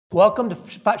Welcome to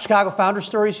Chicago Founder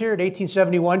Stories here at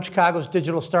 1871, Chicago's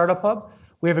digital startup hub.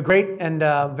 We have a great and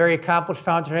very accomplished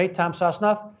founder today, Tom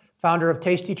Sosnoff, founder of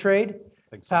tastytrade,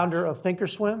 founder of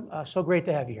Thinkorswim. So great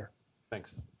to have you here.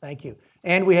 Thanks. Thank you.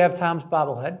 And we have Tom's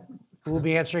bobblehead, who will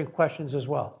be answering questions as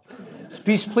well.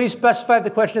 Please specify if the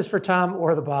question is for Tom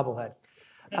or the bobblehead.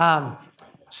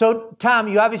 So Tom,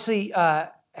 you obviously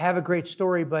have a great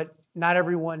story, but not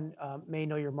everyone may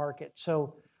know your market.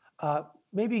 So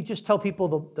maybe just tell people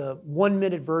the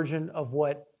 1-minute version of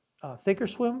what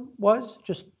Thinkorswim was,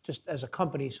 just as a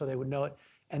company so they would know it,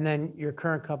 and then your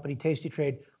current company,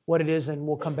 tastytrade, what it is, and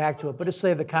we'll come back to it. But just so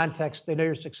they have the context, they know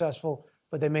you're successful,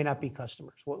 but they may not be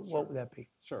customers. What would that be?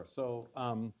 Sure. So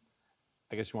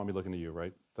I guess you want me looking at you,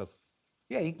 right?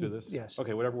 Yeah, you can do this? Yes.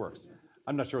 Okay, whatever works.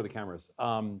 I'm not sure where the camera is,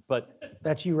 but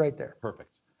that's you right there.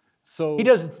 Perfect. So he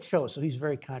does the show, so he's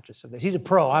very conscious of this. He's a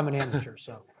pro. I'm an amateur,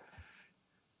 so.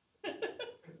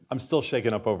 I'm still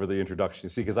shaken up over the introduction, you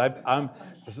see, because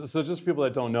so just for people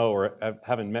that don't know or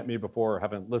haven't met me before or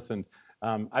haven't listened,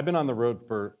 I've been on the road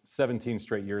for 17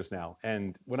 straight years now.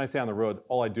 And when I say on the road,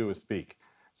 all I do is speak.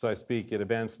 So I speak at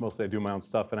events, mostly I do my own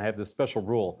stuff, and I have this special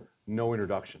rule, no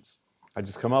introductions. I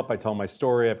just come up, I tell my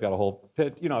story, I've got a whole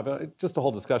pit, just a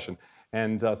whole discussion.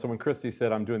 And so when Christy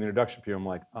said, I'm doing the introduction for you, I'm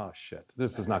like, oh shit,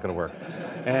 this is not gonna work.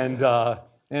 And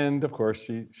of course,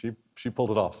 she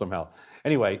pulled it off somehow.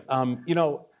 Anyway,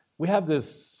 we had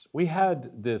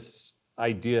this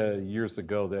idea years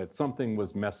ago that something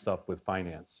was messed up with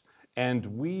finance, and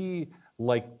we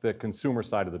like the consumer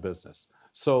side of the business.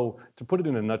 So to put it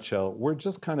in a nutshell, we're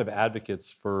just kind of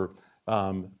advocates for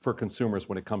consumers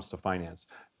when it comes to finance.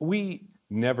 We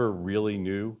never really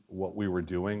knew what we were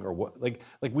doing or what like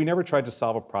we never tried to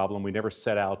solve a problem. We never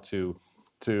set out to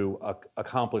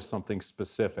accomplish something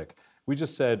specific. We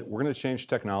just said we're going to change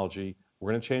technology,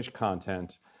 we're going to change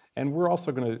content. And we're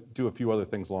also going to do a few other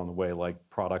things along the way, like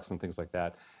products and things like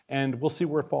that. And we'll see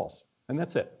where it falls. And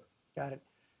that's it. Got it.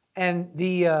 And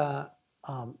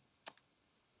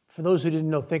for those who didn't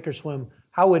know Thinkorswim,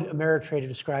 how would Ameritrade have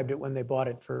described it when they bought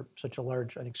it for such a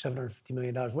large, I think, $750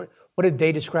 million? What did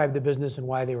they describe the business and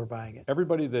why they were buying it?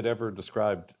 Everybody that ever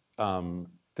described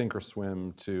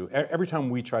Thinkorswim every time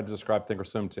we tried to describe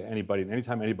Thinkorswim to anybody, and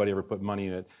anytime anybody ever put money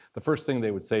in it, the first thing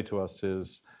they would say to us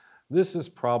is, this is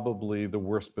probably the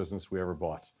worst business we ever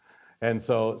bought. And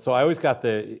so I always got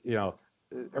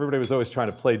everybody was always trying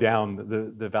to play down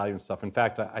the value and stuff. In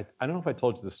fact, I don't know if I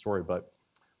told you this story, but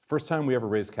the first time we ever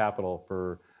raised capital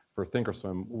for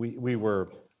Thinkorswim, we were a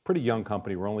pretty young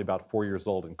company. We're only about 4 years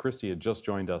old, and Christy had just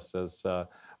joined us as our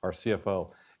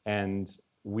CFO. And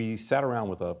we sat around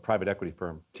with a private equity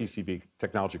firm, TCV,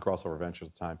 Technology Crossover Ventures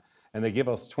at the time, and they gave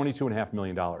us $22.5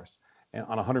 million. And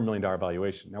on a $100 million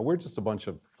valuation. Now we're just a bunch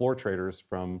of floor traders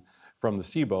from the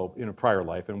SIBO in a prior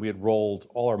life, and we had rolled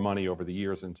all our money over the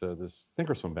years into this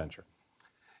Thinkorswim venture.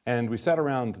 And we sat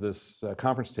around this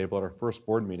conference table at our first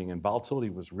board meeting, and volatility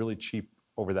was really cheap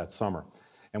over that summer.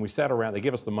 And we sat around, they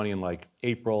gave us the money in like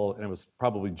April, and it was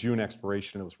probably June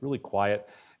expiration, it was really quiet,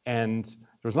 and there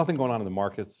was nothing going on in the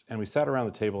markets, and we sat around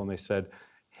the table and they said,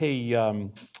 hey,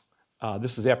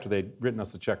 this is after they'd written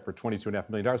us a check for $22.5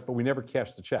 million, but we never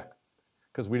cashed the check.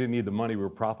 Because we didn't need the money, we were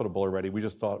profitable already. We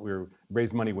just thought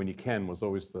raise money when you can was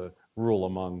always the rule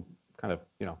among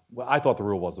well, I thought the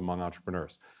rule was among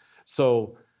entrepreneurs.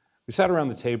 So we sat around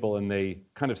the table and they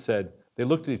kind of said, they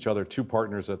looked at each other, two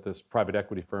partners at this private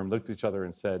equity firm, looked at each other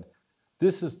and said,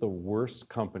 this is the worst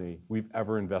company we've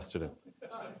ever invested in.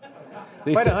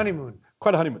 Quite a honeymoon.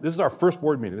 Quite a honeymoon. This is our first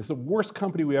board meeting. This is the worst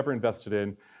company we ever invested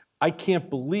in. I can't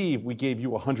believe we gave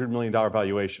you a $100 million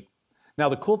valuation. Now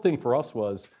the cool thing for us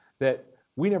was that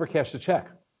we never cashed a check.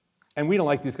 And we don't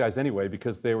like these guys anyway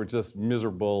because they were just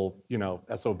miserable,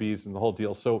 SOBs and the whole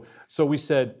deal. So we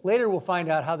said... Later we'll find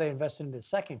out how they invested in the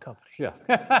second company.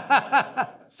 Yeah.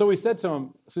 So we said to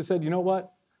them, you know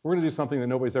what? We're going to do something that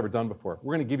nobody's ever done before.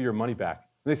 We're going to give you your money back.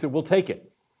 And they said, we'll take it.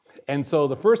 And so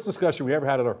the first discussion we ever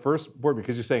had at our first board,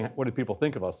 because you're saying, what did people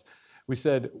think of us? We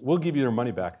said, we'll give you your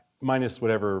money back, minus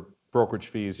whatever brokerage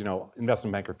fees,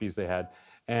 investment banker fees they had.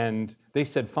 And they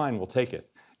said, fine, we'll take it.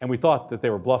 And we thought that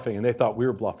they were bluffing, and they thought we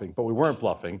were bluffing, but we weren't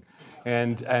bluffing,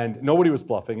 and nobody was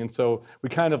bluffing. And so we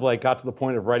kind of got to the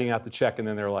point of writing out the check, and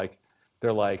then they're like,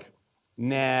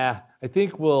 nah, I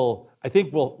think we'll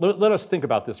let us think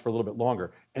about this for a little bit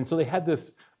longer. And so they had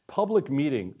this public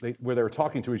meeting where they were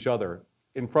talking to each other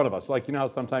in front of us, like how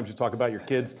sometimes you talk about your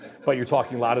kids, but you're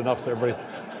talking loud enough so everybody.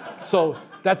 So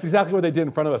that's exactly what they did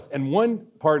in front of us. And one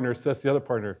partner says to the other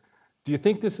partner, "Do you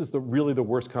think this is really the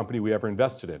worst company we ever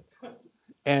invested in?"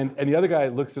 And the other guy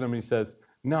looks at him and he says,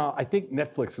 "No, I think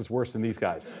Netflix is worse than these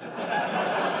guys."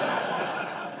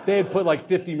 they had put like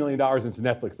 $50 million into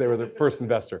Netflix. They were the first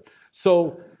investor.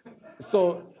 So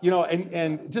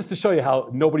and just to show you how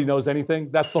nobody knows anything,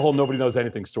 that's the whole nobody knows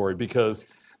anything story, because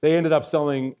they ended up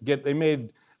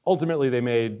ultimately they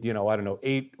made, I don't know,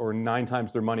 8 or 9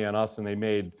 times their money on us, and they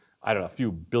made, I don't know, a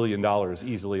few $1 billion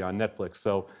easily on Netflix.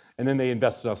 So, and then they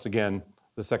invested in us again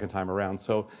the second time around.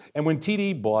 So, and when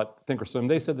TD bought Thinkorswim,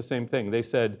 they said the same thing. They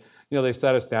said, they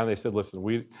sat us down, they said,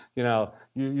 listen,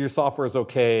 your software is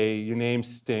okay, your name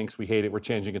stinks, we hate it, we're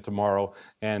changing it tomorrow,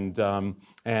 and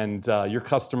your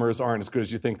customers aren't as good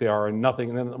as you think they are, and nothing.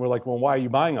 And then we're like, well, why are you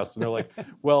buying us? And they're like,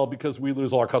 well, because we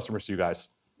lose all our customers to you guys.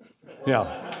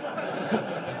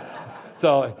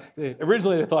 So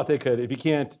originally they thought they could, if you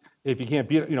can't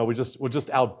beat, we'll just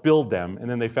outbuild them. And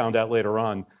then they found out later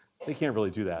on they can't really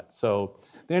do that. So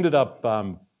they ended up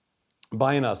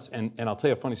buying us. And I'll tell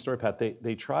you a funny story, Pat.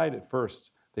 They tried at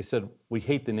first. They said, we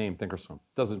hate the name Thinkorswim.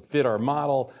 It doesn't fit our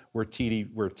model. We're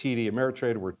TD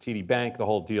Ameritrade. We're TD Bank. The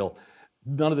whole deal.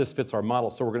 None of this fits our model.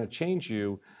 So we're going to change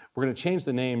you. We're going to change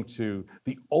the name to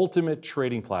the Ultimate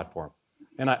Trading Platform.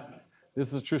 And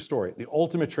this is a true story. The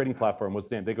Ultimate Trading Platform was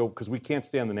the name. They go, because we can't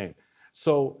stand the name.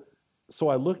 So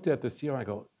I looked at the CEO and I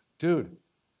go, dude,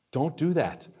 don't do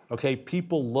that. Okay,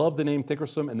 people love the name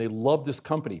Thinkorswim and they love this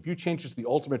company. If you change this to the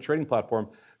Ultimate Trading Platform,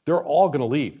 they're all going to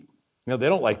leave. They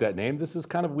don't like that name. This is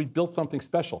we built something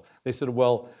special. They said,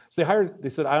 well, so they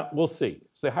said, we'll see.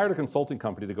 So they hired a consulting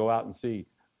company to go out and see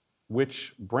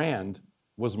which brand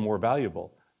was more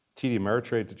valuable, TD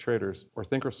Ameritrade to traders or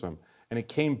Thinkorswim. And it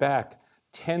came back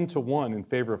 10-1 in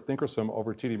favor of Thinkorswim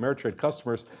over TD Ameritrade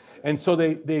customers. And so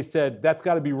they said, that's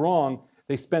got to be wrong.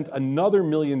 They spent another $1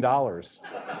 million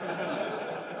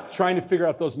trying to figure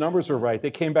out if those numbers were right.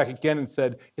 They came back again and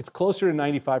said, it's closer to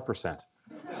 95%.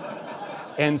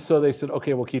 And so they said,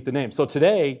 okay, we'll keep the name. So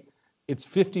today, it's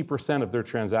 50% of their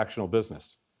transactional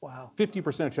business. Wow. 50%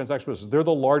 of transactional business. They're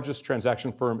the largest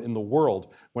transaction firm in the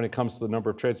world when it comes to the number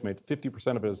of trades made.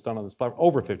 50% of it is done on this platform.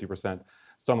 Over 50%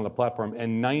 is done on the platform.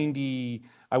 And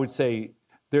I would say,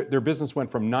 their business went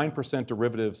from 9%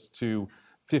 derivatives to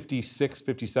 56,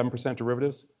 57%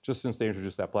 derivatives just since they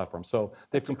introduced that platform. So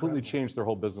they've completely changed their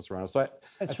whole business around it. So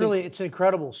it's an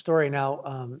incredible story.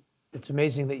 Now, it's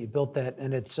amazing that you built that,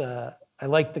 and I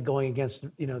like the going against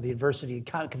the adversity,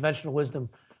 conventional wisdom.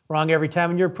 Wrong every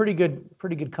time, and you're a pretty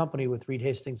good company with Reed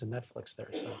Hastings and Netflix there.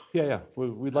 So yeah,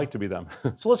 we'd like to be them.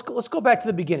 So let's go back to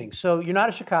the beginning. So you're not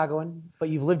a Chicagoan, but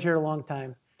you've lived here a long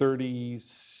time.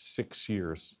 36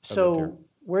 years. So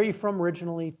where are you from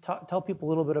originally? Tell people a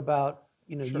little bit about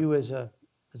Sure. you as a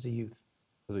youth.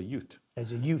 As a youth.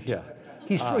 As a youth. Yeah.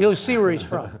 You'll see where he's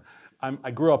from.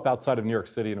 I grew up outside of New York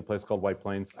City in a place called White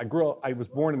Plains. I was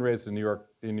born and raised in New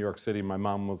York City. My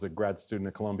mom was a grad student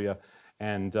at Columbia.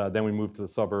 And then we moved to the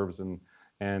suburbs,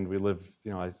 and we lived,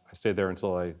 I stayed there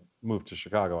until I moved to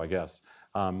Chicago, I guess.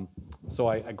 So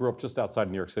I grew up just outside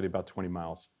New York City, about 20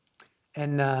 miles.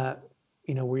 And,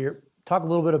 talk a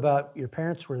little bit about your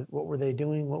parents. What were they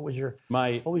doing? What was your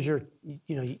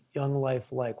young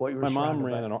life like? What you were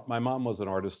My mom was an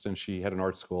artist, and she had an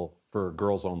art school for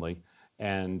girls only,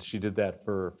 and she did that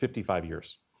for 55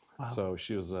 years. Wow. So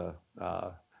she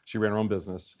ran her own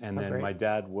business, and then my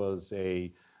dad was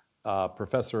a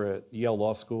professor at Yale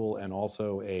Law School and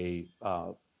also a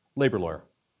labor lawyer.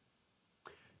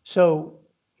 So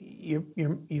you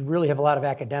really have a lot of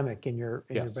academic in your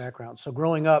background. So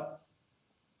growing up,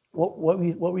 what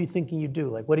were you thinking you'd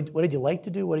do? Like what did you like to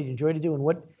do? What did you enjoy to do? And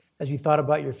what, as you thought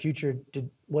about your future,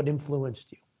 what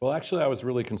influenced you? Well, actually, I was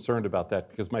really concerned about that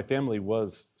because my family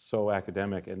was so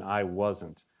academic and I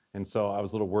wasn't, and so I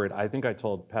was a little worried. I think I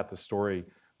told Pat the story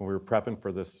when we were prepping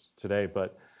for this today,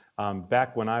 but.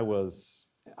 Back when I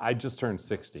just turned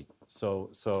 60.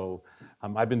 So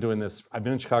I've been doing this. I've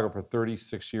been in Chicago for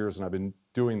 36 years, and I've been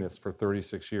doing this for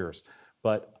 36 years.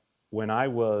 But when I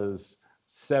was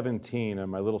 17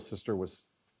 and my little sister was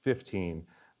 15,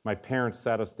 my parents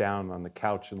sat us down on the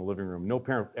couch in the living room. No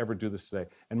parent would ever do this today.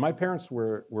 And my parents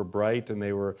were bright, and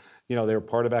they were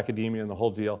part of academia and the whole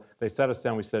deal. They sat us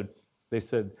down. They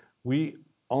said, we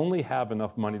only have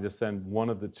enough money to send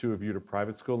one of the two of you to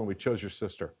private school, and we chose your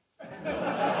sister.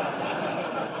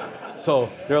 So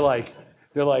they're like,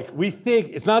 we think,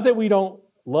 it's not that we don't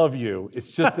love you,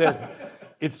 it's just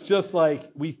like,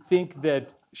 we think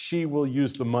that she will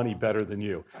use the money better than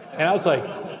you. And I was like,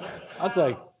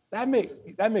 that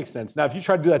makes sense. Now, if you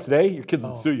try to do that today, your kids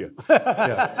will sue you.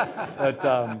 Yeah. But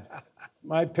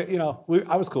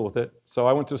I was cool with it. So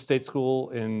I went to a state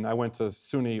school, I went to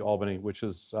SUNY Albany, which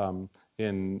is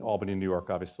in Albany, New York,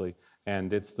 obviously,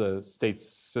 and it's the state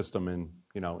system in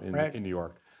New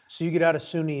York. So you get out of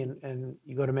SUNY and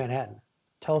you go to Manhattan.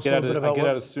 Tell us a little bit about I get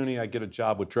out of SUNY, I get a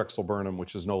job with Drexel Burnham,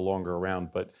 which is no longer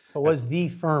around, but was the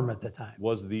firm at the time.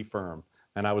 Was the firm.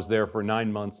 And I was there for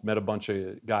 9 months, met a bunch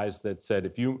of guys that said,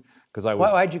 because I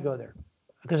was... Why'd you go there?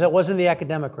 Because it wasn't the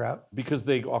academic route. Because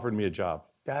they offered me a job.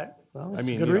 Got it. Well, that's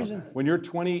a good reason. When you're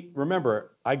 20,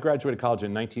 remember, I graduated college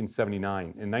in 1979.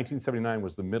 And 1979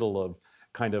 was the middle of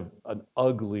kind of an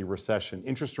ugly recession.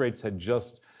 Interest rates had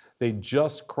just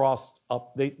crossed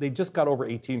up, they just got over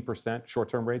 18%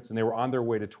 short-term rates, and they were on their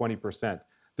way to 20%.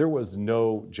 There was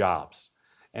no jobs.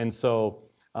 And so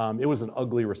it was an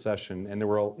ugly recession, and there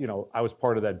were, I was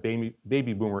part of that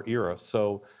baby boomer era.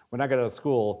 So when I got out of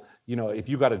school, if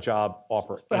you got a job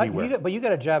offer anywhere. But you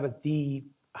got a job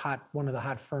at one of the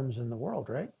hot firms in the world,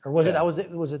 right? Or was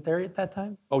it there at that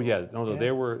time? Oh yeah, no,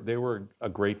 they were a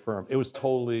great firm. It was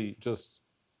totally just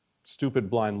stupid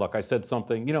blind luck. I said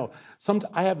something,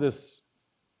 I have this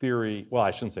theory, well,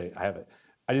 I shouldn't say I have it.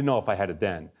 I didn't know if I had it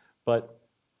then, but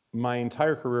my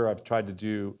entire career I've tried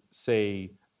to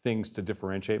say things to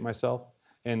differentiate myself.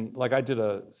 And like I did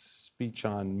a speech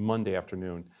on Monday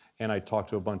afternoon, and I talked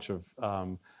to a bunch of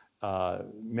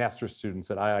master's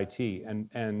students at IIT,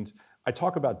 and I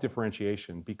talk about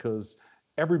differentiation because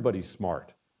everybody's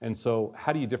smart. And so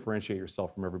how do you differentiate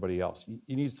yourself from everybody else?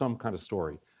 You need some kind of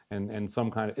story and some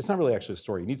kind of, it's not really actually a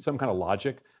story. You need some kind of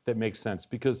logic that makes sense,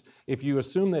 because if you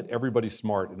assume that everybody's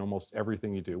smart in almost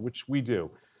everything you do, which we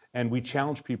do, and we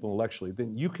challenge people intellectually,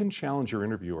 then you can challenge your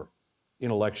interviewer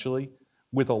intellectually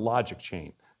with a logic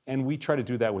chain. And we try to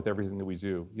do that with everything that we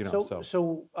do,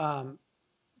 So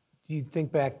do you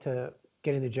think back to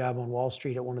getting the job on Wall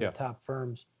Street at one of the top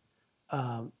firms?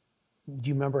 Do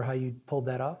you remember how you pulled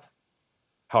that off?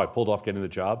 How I pulled off getting the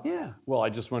job? Yeah. Well, I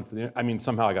just went for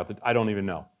somehow I got I don't even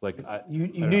know. You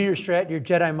knew your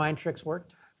Jedi mind tricks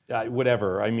worked?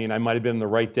 Whatever. I might have been the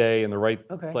right day in the right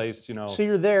place, So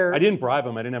you're there. I didn't bribe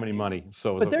them. I didn't have any money,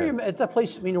 so it was But there, at that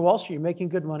place, you're Wall Street. You're making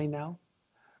good money now.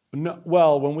 No,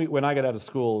 well, when I got out of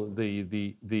school,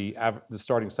 the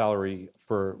starting salary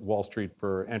for Wall Street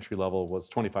for entry level was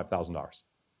 $25,000.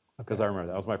 Because I remember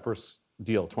that was my first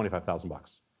deal,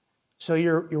 $25,000. So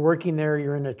you're working there.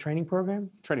 You're in a training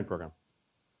program. Training program.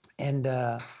 And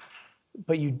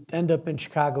but you end up in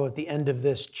Chicago at the end of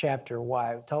this chapter.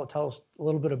 Why? Tell us a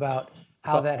little bit about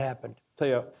how that happened. Tell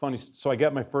you funny. So I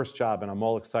get my first job, and I'm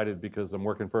all excited because I'm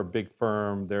working for a big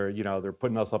firm. They're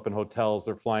putting us up in hotels.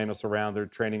 They're flying us around. They're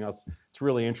training us. It's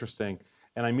really interesting.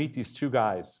 And I meet these two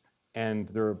guys, and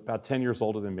they're about 10 years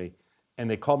older than me. And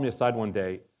they called me aside one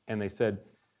day, and they said,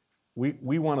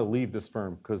 "We want to leave this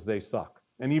firm because they suck."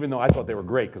 And even though I thought they were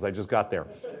great because I just got there.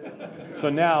 So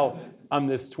now I'm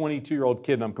this 22-year-old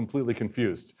kid, and I'm completely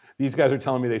confused. These guys are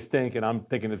telling me they stink, and I'm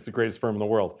thinking it's the greatest firm in the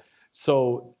world.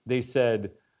 So they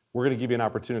said, "We're going to give you an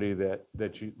opportunity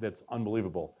that's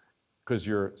unbelievable, because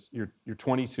you're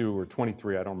 22 or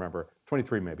 23, I don't remember,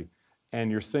 23 maybe, and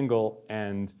you're single,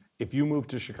 and if you move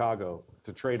to Chicago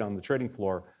to trade on the trading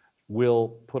floor,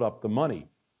 we'll put up the money,"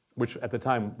 which at the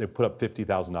time they put up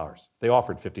 $50,000. They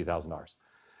offered $50,000.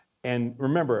 And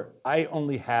remember, I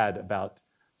only had about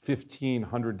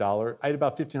 $1,500. I had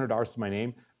about $1,500 to my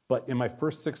name, but in my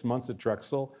first 6 months at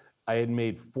Drexel, I had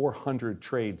made 400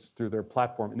 trades through their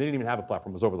platform, and they didn't even have a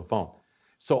platform, it was over the phone.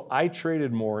 So I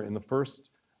traded more in the first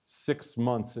 6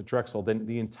 months at Drexel than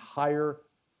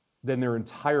their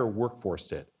entire workforce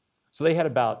did. So they had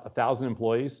about 1,000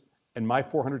 employees, and my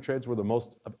 400 trades were the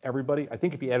most of everybody. I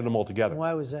think if you added them all together.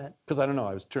 Why was that? Because I don't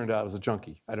know, turned out I was a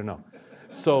junkie, I don't know.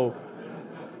 So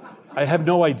I have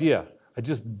no idea. I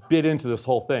just bit into this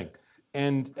whole thing.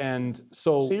 And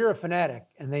so you're a fanatic,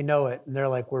 and they know it, and they're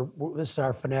like, this is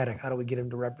our fanatic. How do we get him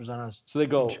to represent us? So they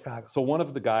go. In Chicago? So one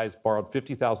of the guys borrowed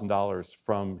 $50,000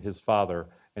 from his father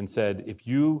and said,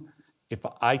 if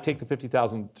I take the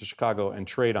 $50,000 to Chicago and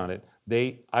trade on it,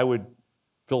 I would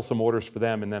fill some orders for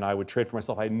them, and then I would trade for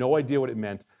myself. I had no idea what it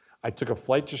meant. I took a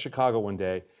flight to Chicago one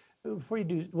day. Before you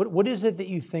do, what is it that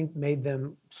you think made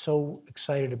them so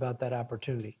excited about that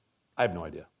opportunity? I have no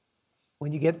idea.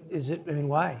 When you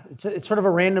why? It's sort of a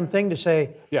random thing to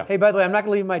say, hey, by the way, I'm not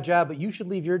going to leave my job, but you should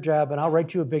leave your job, and I'll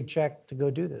write you a big check to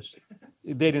go do this.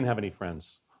 They didn't have any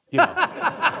friends. They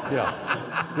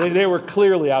were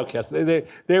clearly outcasts.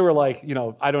 They were like,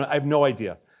 I have no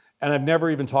idea. And I've never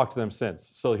even talked to them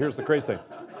since. So here's the crazy thing.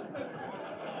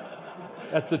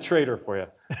 That's a traitor for you.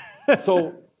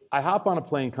 So I hop on a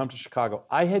plane, come to Chicago.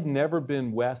 I had never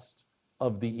been west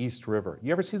of the East River.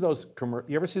 You ever see those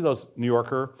New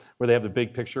Yorker where they have the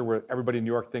big picture where everybody in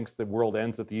New York thinks the world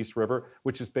ends at the East River,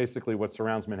 which is basically what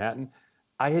surrounds Manhattan?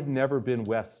 I had never been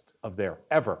west of there,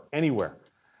 ever, anywhere.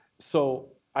 So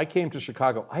I came to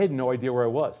Chicago. I had no idea where I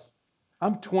was.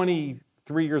 I'm 23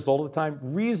 3 years old at the time,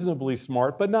 reasonably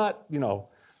smart, but not,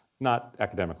 not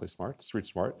academically smart, street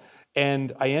smart.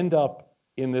 And I end up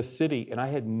in this city, and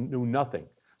I knew nothing.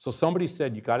 So somebody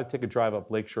said, you got to take a drive up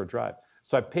Lakeshore Drive.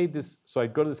 So I paid this, so I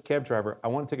go to this cab driver, I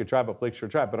want to take a drive up Lakeshore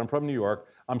Drive, but I'm from New York,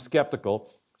 I'm skeptical.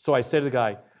 So I say to the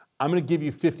guy, I'm going to give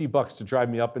you $50 to drive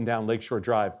me up and down Lakeshore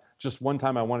Drive. Just one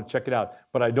time I want to check it out,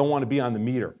 but I don't want to be on the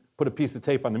meter. Put a piece of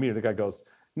tape on the meter. The guy goes,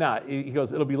 nah, he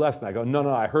goes, it'll be less than that. I go, no,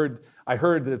 I heard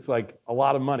that it's like a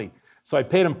lot of money. So I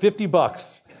paid him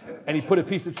 $50 and he put a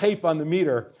piece of tape on the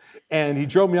meter and he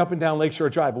drove me up and down Lakeshore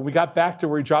Drive. When we got back to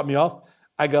where he dropped me off,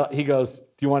 he goes, do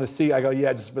you want to see? I go,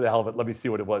 yeah, just for the hell of it, let me see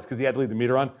what it was. Because he had to leave the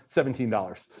meter on,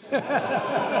 $17.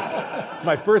 It's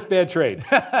my first bad trade.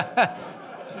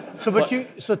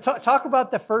 So talk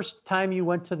about the first time you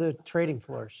went to the trading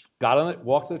floors. Got on it,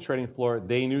 walked to the trading floor.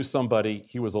 They knew somebody.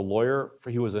 He was a lawyer.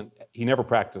 He never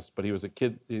practiced, but he was a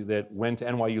kid that went to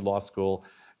NYU Law School,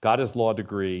 got his law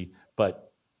degree,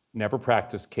 but never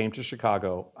practiced, came to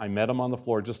Chicago. I met him on the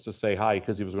floor just to say hi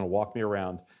because he was going to walk me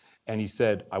around. And he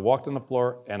said, I walked on the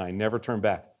floor and I never turned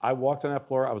back. I walked on that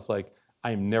floor, I was like,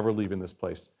 I am never leaving this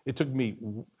place. It took me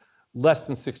less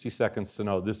than 60 seconds to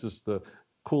know this is the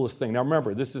coolest thing. Now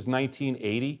remember, this is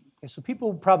 1980. Okay, so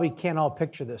people probably can't all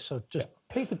picture this, so just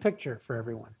paint the picture for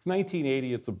everyone. It's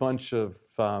 1980, it's a bunch of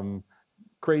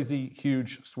crazy,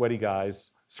 huge, sweaty guys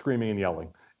screaming and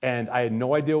yelling. And I had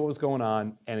no idea what was going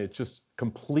on, and it's just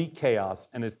complete chaos.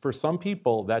 And for some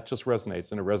people, that just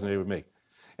resonates, and it resonated with me.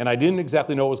 And I didn't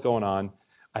exactly know what was going on.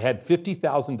 I had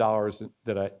 $50,000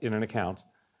 in an account.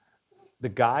 The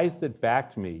guys that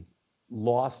backed me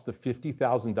lost the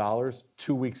 $50,000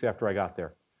 2 weeks after I got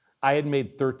there. I had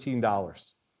made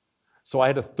 $13. So I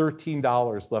had a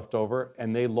 $13 left over,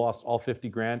 and they lost all 50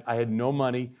 grand. I had no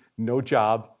money, no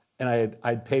job, and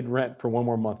I'd paid rent for one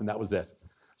more month, and that was it.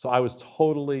 So I was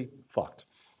totally fucked.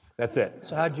 That's it.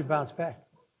 So how'd you bounce back?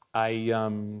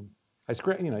 You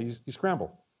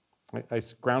scramble. I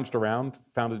scrounged around,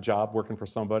 found a job working for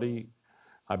somebody.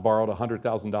 I borrowed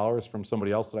 $100,000 from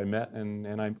somebody else that I met,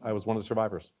 and I was one of the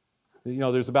survivors.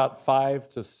 There's about 3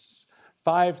 to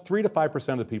 5%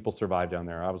 of the people survive down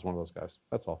there. I was one of those guys.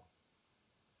 That's all.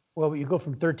 Well, you go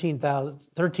from $13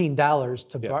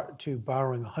 to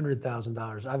borrowing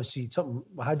 $100,000. Obviously,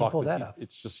 how'd you pull that off?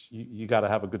 It's just you got to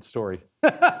have a good story.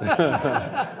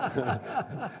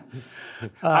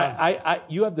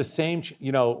 You have the same.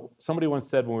 Somebody once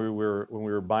said when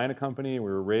we were buying a company and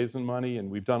we were raising money,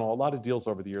 and we've done a lot of deals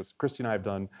over the years. Christy and I have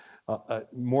done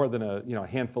more than a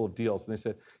handful of deals, and they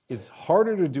said it's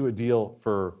harder to do a deal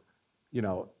for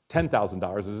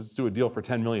 $10,000 as to do a deal for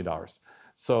 $10 million.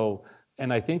 So.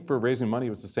 And I think for raising money,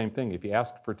 it was the same thing. If you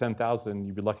ask for $10,000,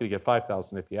 you'd be lucky to get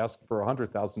 $5,000. If you ask for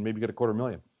 $100,000, maybe you get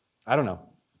 $250,000. I don't know.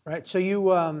 Right. So you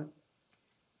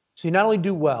not only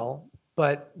do well,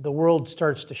 but the world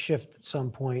starts to shift at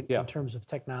some point in terms of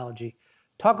technology.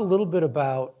 Talk a little bit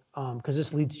about because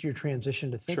this leads to your transition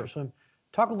to Thinkorswim. Sure.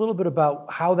 Talk a little bit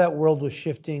about how that world was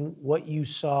shifting, what you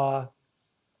saw,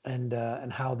 and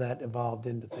how that evolved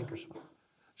into Thinkorswim.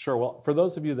 Sure. Well, for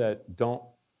those of you that don't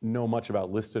know much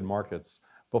about listed markets.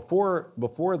 Before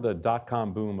the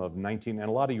dot-com boom of and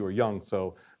a lot of you are young,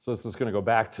 so this is going to go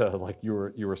back to like you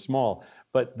were small.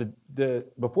 But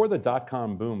before the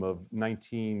dot-com boom of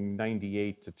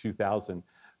 1998 to 2000,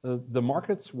 the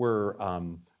markets were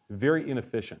very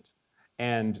inefficient,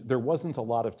 and there wasn't a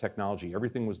lot of technology.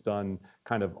 Everything was done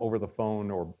kind of over the phone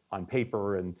or on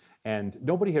paper, and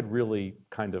nobody had really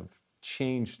kind of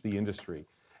changed the industry.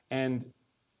 And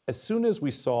as soon as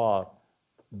we saw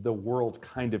the world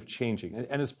kind of changing.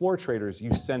 And as floor traders,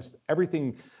 you sense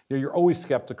everything, you're always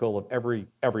skeptical of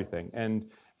everything.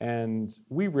 And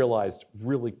we realized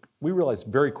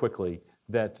very quickly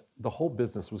that the whole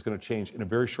business was going to change in a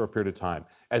very short period of time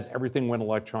as everything went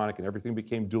electronic and everything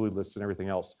became duly listed and everything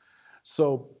else.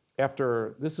 So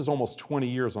this is almost 20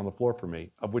 years on the floor for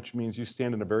me, of which means you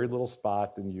stand in a very little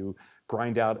spot and you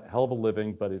grind out a hell of a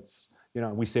living, but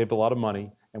we saved a lot of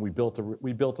money, and we built a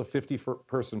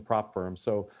 50-person prop firm.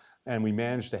 And we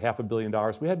managed $500 million.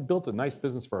 We had built a nice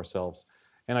business for ourselves.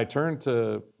 And I turned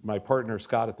to my partner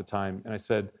Scott at the time, and I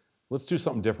said, "Let's do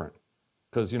something different,"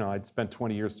 because I'd spent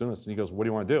 20 years doing this. And he goes, "What do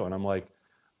you want to do?" And I'm like,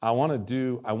 "I want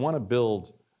to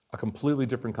build a completely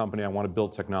different company. I want to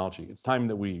build technology. It's time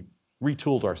that we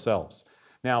retooled ourselves."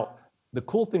 Now, the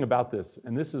cool thing about this,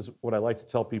 and this is what I like to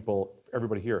tell people,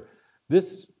 everybody here,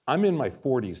 I'm in my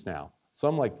 40s now. So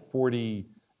I'm like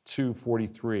 42,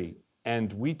 43,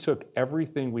 and we took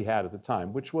everything we had at the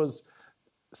time, which was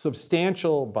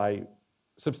substantial,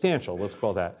 let's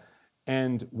call that,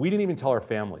 and we didn't even tell our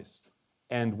families.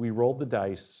 And we rolled the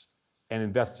dice and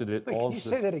invested it all. Can you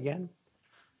say that again?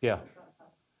 Yeah.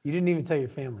 You didn't even tell your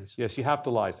families. Yes, you have to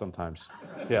lie sometimes.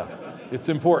 Yeah, it's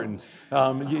important.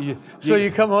 So you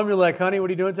come home, you're like, honey,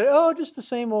 what are you doing today? Oh, just the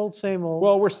same old, same old.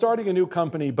 Well, we're starting a new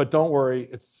company, but don't worry,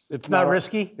 it's not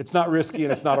risky? It's not risky,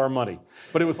 and it's not our money.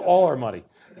 But it was all our money.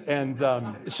 And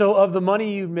so of the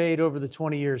money you made over the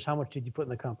 20 years, how much did you put in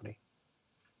the company?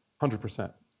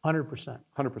 100%. 100%.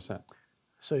 100%.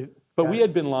 So, but we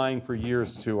had been lying for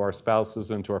years to our spouses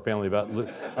and to our family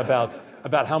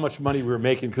about how much money we were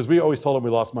making, because we always told them we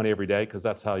lost money every day, because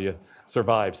that's how you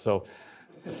survive. So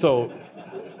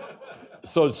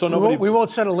nobody. We won't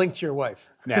send a link to your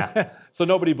wife. Nah. So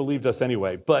nobody believed us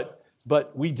anyway. But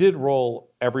we did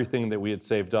roll everything that we had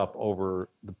saved up over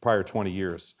the prior 20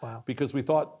 years. Wow. Because we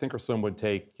thought Thinkorswim would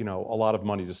take a lot of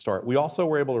money to start. We also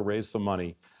were able to raise some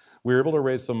money. We were able to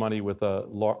raise some money with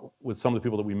some of the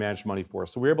people that we managed money for.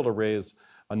 So we were able to raise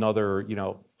another,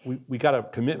 we got a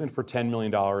commitment for $10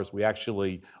 million. We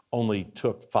actually only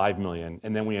took $5 million,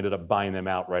 and then we ended up buying them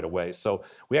out right away. So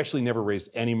we actually never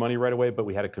raised any money right away, but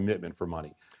we had a commitment for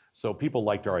money. So people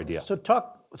liked our idea. So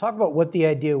talk about what the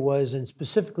idea was, and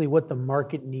specifically what the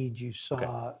market needs you saw.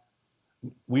 Okay.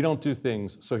 We don't do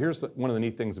things. So here's one of the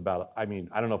neat things about it. I mean,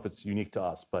 I don't know if it's unique to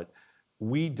us, but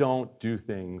we don't do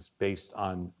things based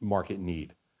on market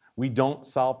need. We don't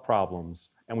solve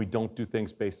problems, and we don't do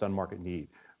things based on market need.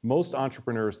 Most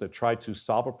entrepreneurs that try to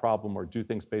solve a problem or do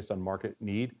things based on market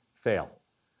need fail.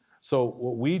 So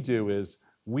what we do is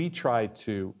we try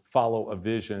to follow a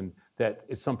vision that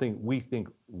is something we think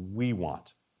we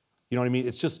want. You know what I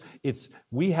mean?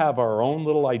 We have our own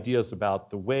little ideas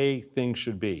about the way things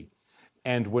should be.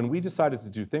 And when we decided to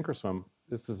do Thinkorswim,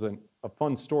 this is a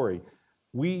fun story,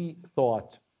 we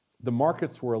thought the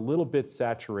markets were a little bit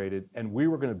saturated, and we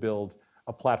were going to build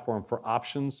a platform for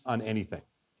options on anything.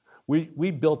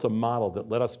 We built a model that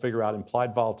let us figure out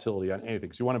implied volatility on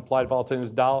anything. So you want implied volatility on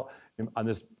this dollar, on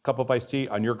this cup of iced tea,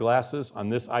 on your glasses, on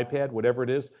this iPad, whatever it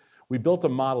is. We built a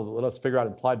model that let us figure out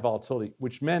implied volatility,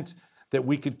 which meant that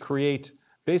we could create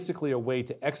basically a way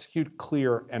to execute,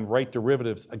 clear, and write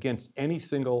derivatives against any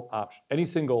single option, any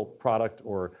single product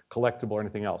or collectible or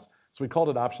anything else. So we called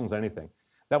it options on anything.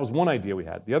 That was one idea we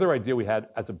had. The other idea we had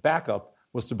as a backup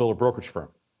was to build a brokerage firm.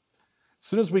 As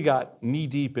soon as we got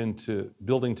knee-deep into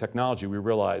building technology, we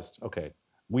realized, okay,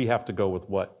 we have to go with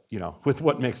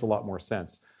what makes a lot more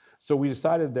sense. So we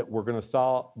decided that we're going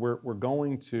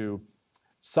to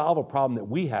solve a problem that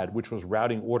we had, which was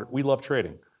routing order. We love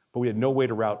trading, but we had no way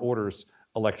to route orders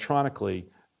electronically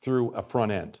through a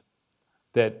front end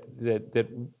that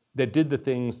did the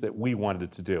things that we wanted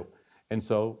it to do. And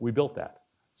so we built that.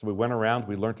 So we went around,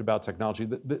 we learned about technology.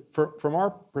 From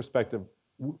our perspective,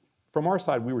 from our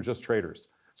side, we were just traders.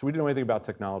 So we didn't know anything about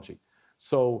technology.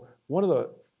 So one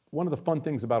of the fun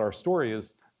things about our story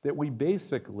is that we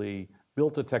basically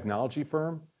built a technology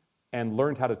firm and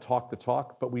learned how to talk the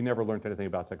talk, but we never learned anything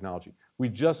about technology. We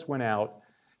just went out,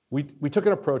 we took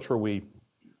an approach where we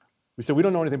said, we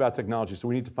don't know anything about technology, so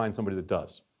we need to find somebody that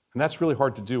does. And that's really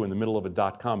hard to do in the middle of a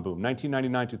dot-com boom.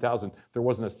 1999, 2000, there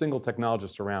wasn't a single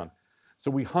technologist around. So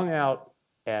we hung out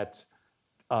at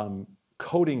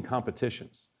coding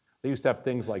competitions. They used to have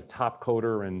things like Top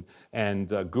Coder, and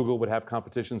Google would have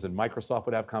competitions, and Microsoft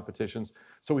would have competitions.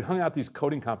 So we hung out these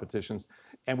coding competitions,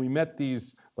 and we met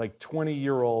these like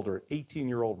 20-year-old or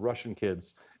 18-year-old Russian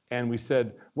kids, and we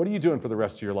said, what are you doing for the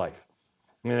rest of your life?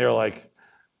 And they were like,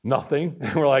 nothing.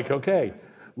 And we're like, okay,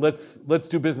 let's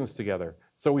do business together.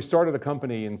 So we started a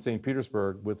company in St.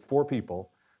 Petersburg with 4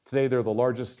 people. Today they're the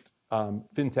largest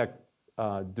fintech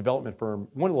development firm,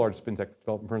 one of the largest fintech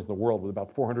development firms in the world, with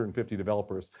about 450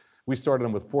 developers. We started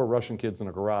them with 4 Russian kids in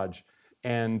a garage,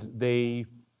 and they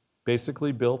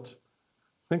basically built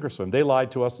Thinkorswim. They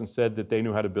lied to us and said that they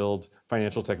knew how to build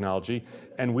financial technology,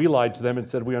 and we lied to them and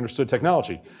said we understood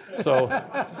technology. So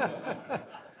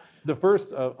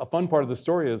a fun part of the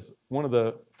story is one of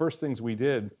the first things we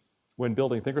did when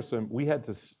building Thinkorswim, we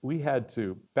had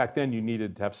to, back then you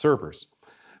needed to have servers.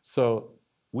 So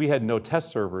we had no test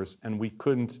servers, and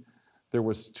there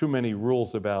was too many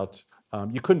rules about,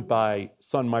 you couldn't buy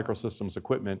Sun Microsystems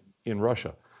equipment in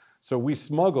Russia. So we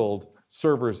smuggled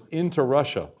servers into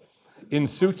Russia in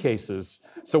suitcases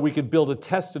so we could build a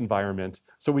test environment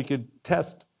so we could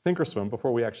test Thinkorswim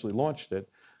before we actually launched it,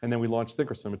 and then we launched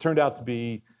Thinkorswim. It turned out to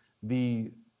be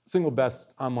the single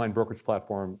best online brokerage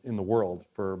platform in the world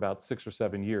for about 6 or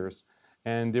 7 years,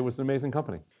 and it was an amazing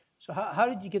company. So how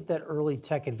did you get that early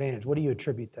tech advantage? What do you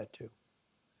attribute that to?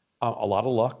 A lot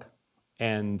of luck,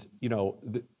 and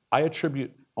I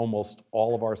attribute almost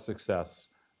all of our success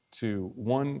to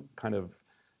one kind of,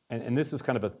 and this is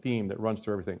kind of a theme that runs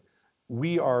through everything.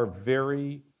 We are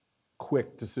very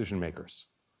quick decision makers,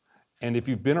 And if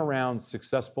you've been around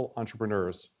successful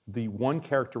entrepreneurs, the one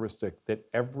characteristic that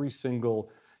every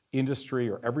single industry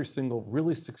or every single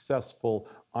really successful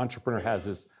entrepreneur has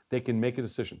is they can make a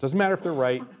decision. Doesn't matter if they're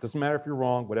right, doesn't matter if you're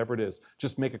wrong, whatever it is,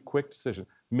 just make a quick decision.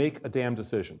 Make a damn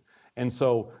decision. And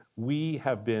so we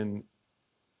have been,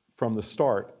 from the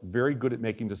start, very good at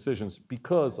making decisions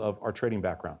because of our trading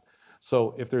background.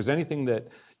 So if there's anything that,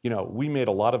 we made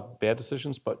a lot of bad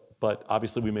decisions, but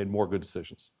obviously we made more good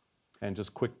decisions and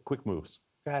just quick moves.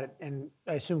 Got it. And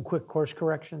I assume quick course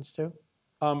corrections too?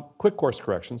 Quick course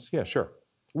corrections, yeah, sure.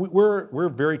 We're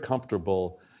very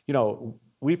comfortable.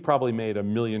 We've probably made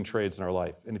 1 million trades in our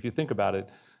life. And if you think about it,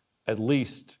 at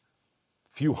least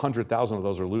a few 100,000 of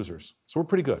those are losers. So we're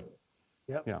pretty good.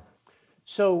 Yep. Yeah.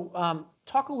 So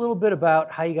talk a little bit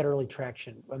about how you got early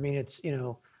traction. I mean, it's,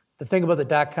 the thing about the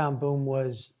dot-com boom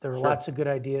was there were lots of good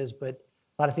ideas, but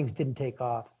a lot of things didn't take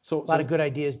off. A lot of good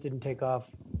ideas didn't take off.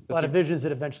 A lot of visions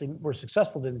that eventually were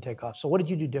successful didn't take off. So what did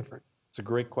you do different? It's a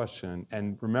great question.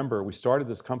 And remember, we started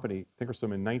this company,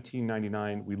 Thinkorswim, in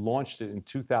 1999. We launched it in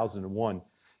 2001.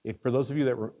 For those of you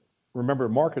that remember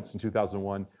markets in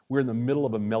 2001, we were in the middle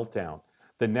of a meltdown.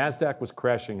 The NASDAQ was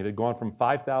crashing. It had gone from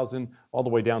 5,000 all the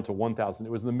way down to 1,000.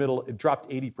 It was in the middle. It dropped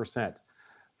 80%.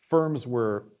 Firms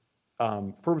were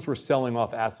selling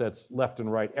off assets left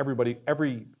and right.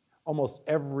 Almost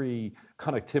every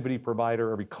connectivity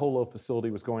provider, every colo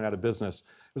facility was going out of business.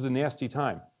 It was a nasty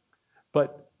time.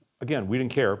 But again, we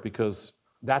didn't care because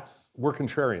we're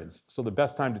contrarians. So the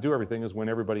best time to do everything is when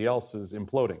everybody else is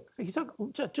imploding. Can you talk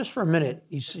just for a minute?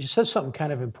 You said something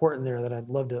kind of important there that I'd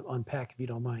love to unpack if you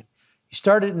don't mind. You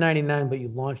started in 99, but you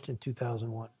launched in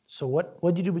 2001. So what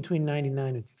did you do between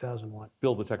 99 and 2001?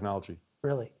 Build the technology.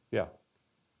 Really? Yeah.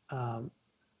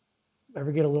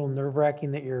 Ever get a little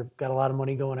nerve-wracking that you've got a lot of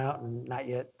money going out and not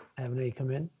yet having any come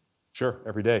in? Sure,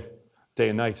 every day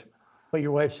and night. But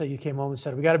your wife said you came home and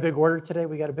said, we got a big order today,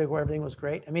 we got a big order, everything was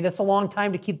great. I mean, that's a long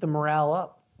time to keep the morale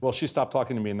up. Well, she stopped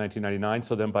talking to me in 1999,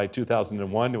 so then by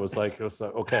 2001, it was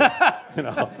okay,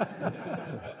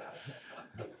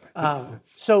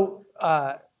 So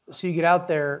you get out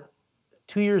there,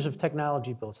 2 years of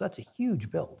technology build, so that's a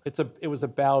huge build. It was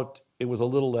a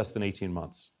little less than 18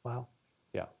 months. Wow.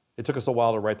 Yeah, it took us a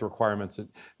while to write the requirements.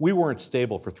 We weren't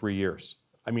stable for 3 years.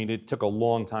 I mean, it took a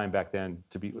long time back then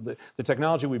to be, the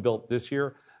technology we built this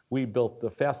year, we built the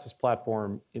fastest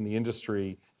platform in the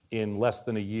industry in less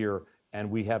than a year, and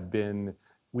we have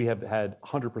had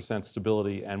 100%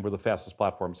 stability, and we're the fastest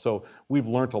platform. So we've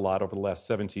learned a lot over the last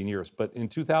 17 years. But in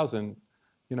 2000,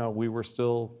 we were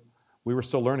still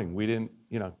learning. We didn't,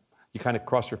 you kind of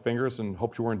crossed your fingers and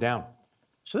hoped you weren't down.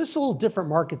 So this is a little different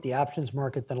market, the options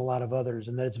market, than a lot of others,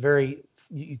 and that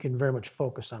you can very much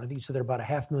focus on. I think you said there are about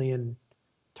 500,000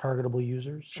 targetable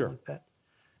users, something like that.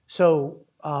 So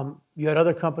you had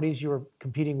other companies you were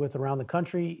competing with around the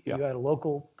country. Yeah. You had a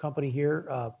local company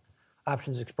here,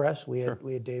 Options Express. We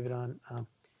had David on.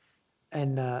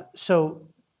 So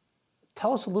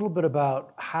tell us a little bit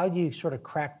about how do you sort of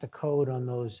crack the code on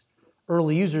those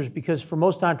early users? Because for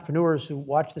most entrepreneurs who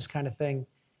watch this kind of thing,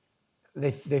 they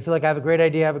feel like I have a great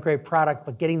idea, I have a great product,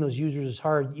 but getting those users is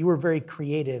hard. You were very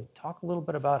creative. Talk a little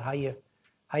bit about how you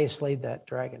slayed that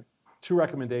dragon. 2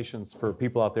 recommendations for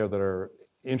people out there that are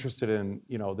interested in,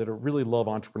 that really love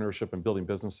entrepreneurship and building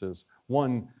businesses.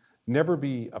 1, never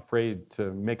be afraid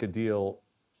to make a deal,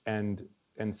 and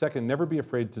second, never be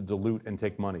afraid to dilute and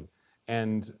take money.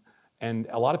 And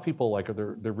a lot of people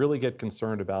they really get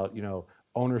concerned about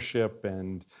ownership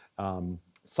and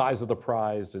size of the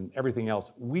prize and everything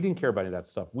else. We didn't care about any of that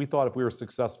stuff. We thought if we were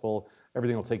successful,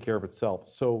 everything will take care of itself.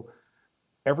 So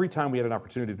every time we had an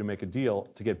opportunity to make a deal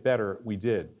to get better, we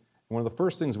did. And one of the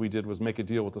first things we did was make a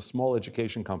deal with a small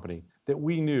education company that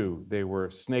we knew they were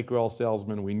snake oil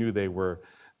salesmen. We knew they were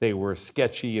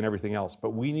sketchy and everything else, but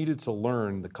we needed to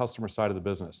learn the customer side of the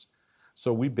business.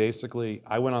 So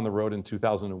I went on the road in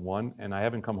 2001 and I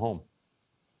haven't come home.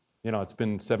 It's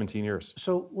been 17 years.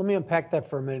 So let me unpack that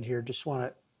for a minute here.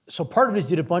 So part of it is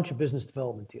you did a bunch of business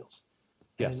development deals.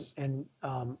 Yes. And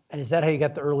is that how you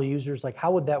got the early users? Like,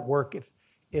 how would that work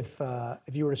if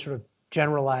you were to sort of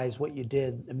generalize what you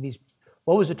did? I mean,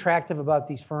 what was attractive about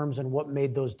these firms, and what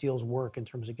made those deals work in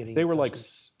terms of getting? They were like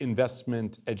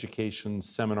investment, education,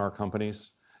 seminar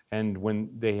companies, and when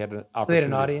they had an opportunity, they had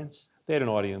an audience. They had an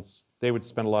audience. They would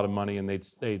spend a lot of money, and they'd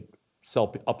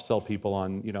upsell people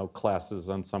on classes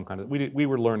on some kind of. We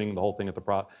were learning the whole thing at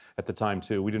the time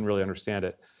too. We didn't really understand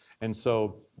it, and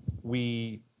so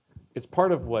it's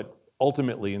part of what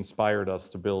ultimately inspired us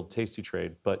to build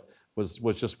tastytrade, but was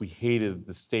just we hated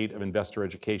the state of investor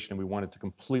education, and we wanted to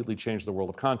completely change the world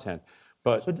of content.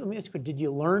 But so let me ask you, did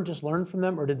you just learn from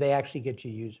them, or did they actually get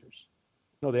you users?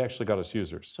 No, they actually got us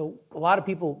users. So a lot of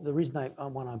people, the reason I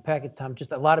want to unpack it, Tom,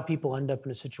 just a lot of people end up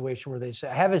in a situation where they say,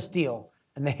 I have this deal,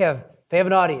 and they have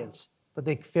an audience, but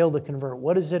they fail to convert.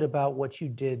 What is it about what you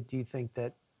did, do you think,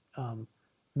 that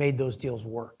made those deals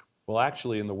work? Well,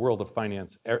 actually, in the world of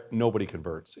finance, nobody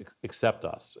converts except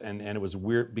us. And it was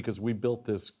weird because we built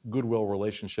this goodwill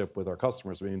relationship with our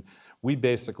customers. I mean, we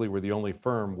basically were the only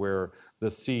firm where the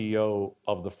CEO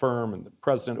of the firm and the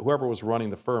president, whoever was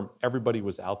running the firm, everybody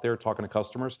was out there talking to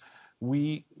customers.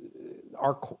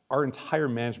 Our entire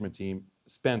management team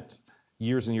spent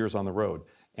years and years on the road.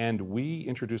 And we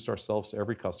introduced ourselves to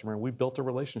every customer, and we built a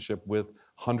relationship with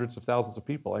hundreds of thousands of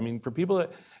people. I mean, for people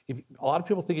that, a lot of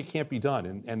people think it can't be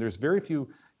done, and there's very few,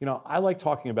 I like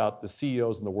talking about the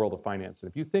CEOs in the world of finance. And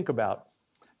if you think about,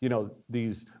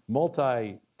 these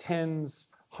multi-tens,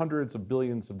 hundreds of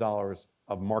billions of dollars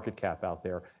of market cap out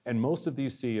there, and most of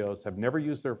these CEOs have never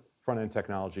used their front-end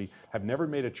technology, have never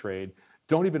made a trade,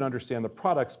 don't even understand the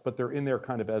products, but they're in there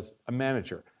kind of as a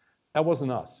manager. That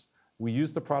wasn't us. We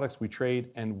use the products, we trade,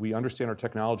 and we understand our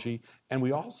technology, and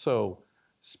we also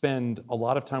spend a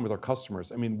lot of time with our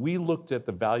customers. I mean, we looked at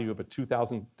the value of a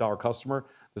 $2,000 customer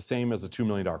the same as a $2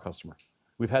 million customer.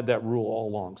 We've had that rule all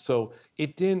along. So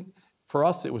for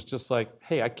us, it was just like,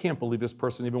 hey, I can't believe this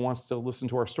person even wants to listen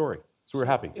to our story. So we're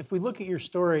happy. If we look at your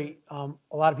story, a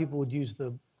lot of people would use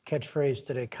the catchphrase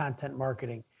today, content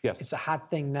marketing. Yes. It's a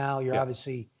hot thing now. You're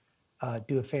obviously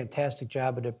do a fantastic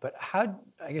job at it, but how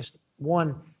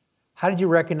did you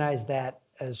recognize that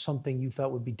as something you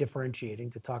thought would be differentiating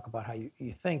to talk about how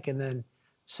you think? And then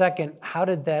second, how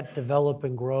did that develop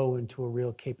and grow into a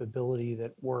real capability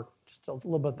that worked? Just a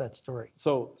little about that story.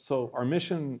 So our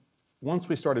mission, once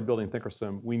we started building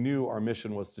Thinkorswim, we knew our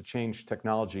mission was to change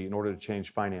technology in order to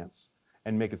change finance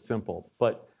and make it simple.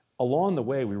 But along the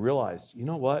way, we realized, you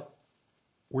know what?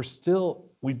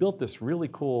 We built this really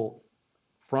cool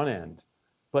front end,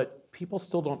 but people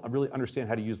still don't really understand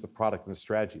how to use the product and the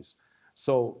strategies.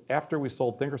 So after we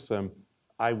sold Thinkorswim,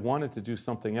 I wanted to do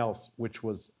something else, which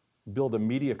was build a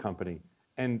media company.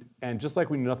 And just like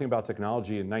we knew nothing about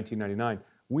technology in 1999,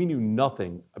 we knew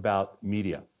nothing about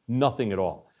media, nothing at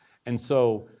all. And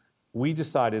so we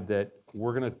decided that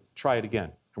we're going to try it again.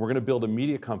 And we're going to build a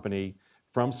media company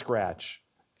from scratch.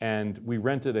 And we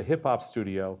rented a hip hop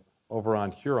studio over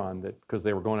on Huron because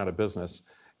they were going out of business.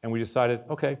 And we decided,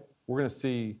 okay, we're going to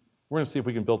see if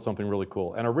we can build something really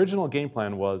cool. And our original game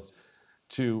plan was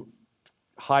to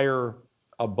hire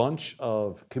a bunch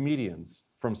of comedians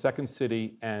from Second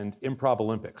City and Improv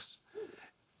Olympics.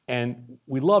 And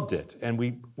we loved it. And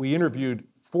we interviewed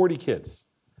 40 kids.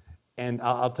 And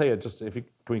I'll tell you, can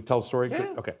we tell a story?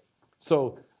 Yeah. Okay.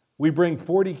 So we bring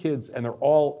 40 kids, and they're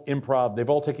all improv. They've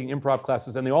all taken improv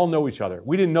classes, and they all know each other.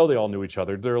 We didn't know they all knew each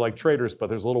other. They're like traders, but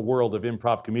there's a little world of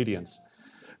improv comedians.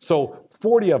 So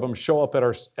 40 of them show up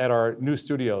at our new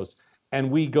studios,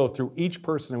 and we go through each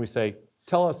person and we say,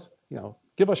 tell us,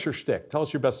 give us your shtick. Tell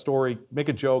us your best story. Make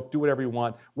a joke. Do whatever you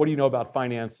want. What do you know about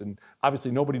finance? And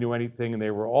obviously nobody knew anything, and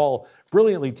they were all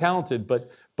brilliantly talented,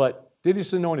 but they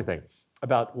just didn't know anything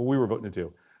about what we were voting to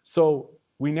do. So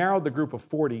we narrowed the group of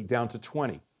 40 down to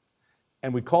 20,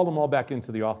 and we called them all back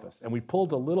into the office, and we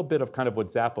pulled a little bit of kind of what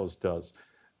Zappos does.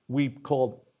 We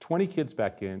called 20 kids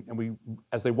back in, and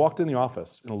as they walked in the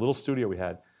office, in a little studio we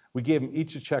had, we gave them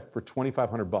each a check for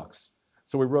 $2,500.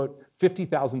 So we wrote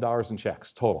 $50,000 in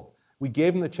checks total. We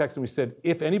gave them the checks and we said,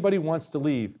 if anybody wants to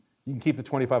leave, you can keep the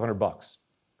 $2,500.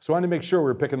 So I wanted to make sure we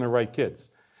were picking the right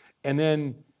kids. And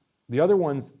then the other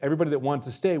ones, everybody that wanted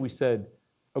to stay, we said,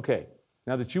 okay,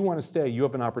 now that you want to stay, you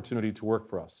have an opportunity to work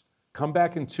for us. Come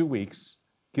back in 2 weeks,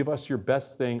 give us your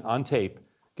best thing on tape,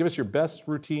 give us your best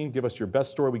routine, give us your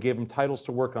best story. We gave them titles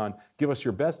to work on, give us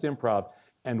your best improv,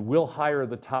 and we'll hire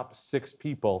the top 6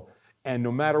 people. And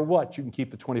no matter what, you can keep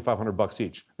the $2,500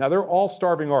 each. Now, they're all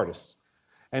starving artists.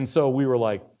 And so we were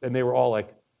like, and they were all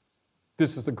like,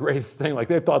 this is the greatest thing. Like,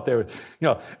 they thought they were,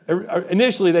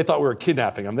 initially they thought we were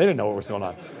kidnapping them. They didn't know what was going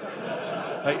on.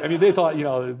 I mean, they thought,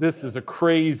 this is a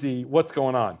crazy, what's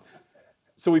going on?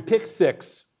 So we picked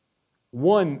 6.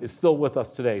 One is still with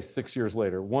us today, 6 years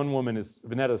later. One woman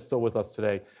Vanetta is still with us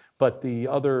today, but the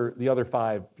other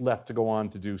 5 left to go on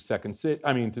to do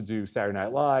to do Saturday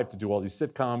Night Live, to do all these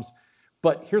sitcoms.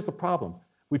 But here's the problem.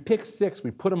 We picked 6, we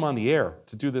put them on the air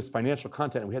to do this financial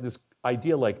content, and we had this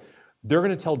idea like, they're going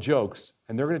to tell jokes,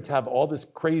 and they're going to have all this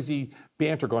crazy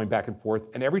banter going back and forth,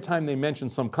 and every time they mention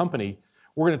some company,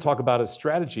 we're going to talk about a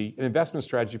strategy, an investment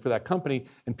strategy for that company,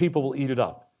 and people will eat it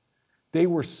up. They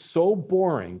were so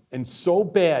boring and so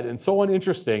bad and so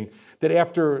uninteresting that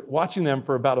after watching them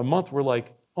for about a month, we're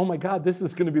like, oh my God, this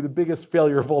is going to be the biggest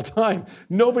failure of all time.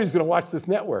 Nobody's going to watch this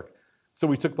network. So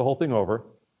we took the whole thing over,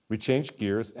 we changed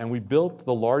gears, and we built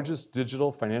the largest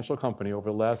digital financial company over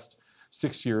the last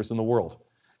 6 years in the world.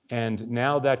 And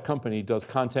now that company does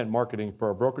content marketing for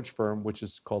a brokerage firm, which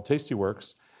is called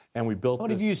tastyworks. And we built How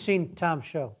many of you have seen Tom's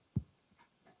show?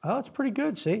 Oh, it's pretty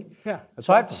good, see? Yeah.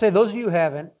 So I have to say, those of you who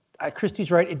haven't,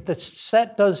 Christy's right, the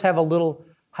set does have a little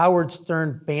Howard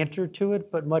Stern banter to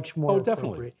it, but much more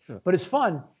definitely. Yeah. But it's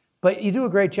fun. But you do a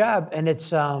great job, and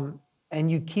it's and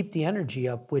you keep the energy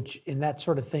up, which in that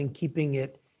sort of thing, keeping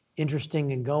it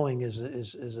interesting and going is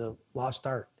a lost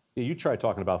art. Yeah, you try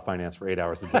talking about finance for 8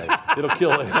 hours a day. It'll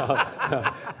kill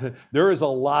it. There is a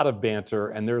lot of banter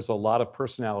and there's a lot of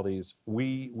personalities.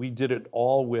 We did it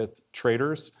all with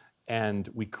traders, and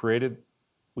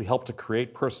we helped to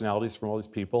create personalities from all these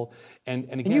people. And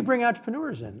again, and you bring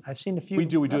entrepreneurs in. I've seen a few. We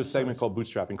do a segment called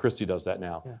Bootstrapping. Christy does that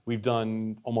now. Yeah. We've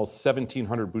done almost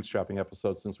 1,700 bootstrapping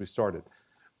episodes since we started.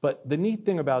 But the neat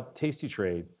thing about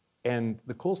tastytrade, and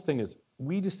the coolest thing is,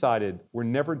 we decided we're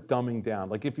never dumbing down.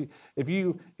 Like if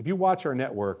you watch our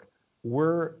network,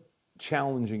 we're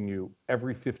challenging you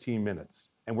every 15 minutes,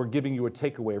 and we're giving you a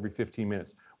takeaway every 15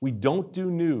 minutes. We don't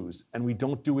do news and we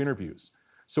don't do interviews.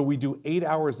 So we do 8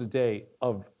 hours a day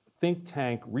of think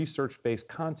tank research-based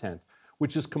content,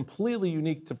 which is completely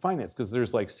unique to finance, because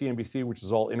there's like CNBC, which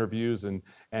is all interviews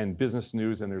and business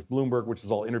news, and there's Bloomberg, which is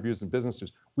all interviews and business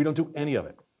news. We don't do any of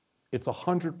it. It's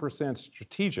 100%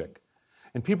 strategic.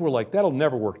 And people were like, that'll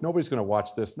never work. Nobody's going to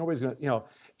watch this. Nobody's going to,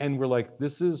 and we're like,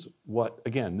 this is what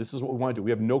we want to do.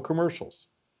 We have no commercials.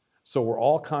 So we're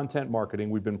all content marketing.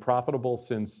 We've been profitable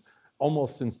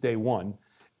almost since day one.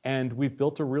 And we've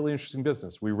built a really interesting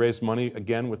business. We raised money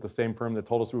again with the same firm that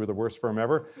told us we were the worst firm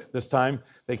ever. This time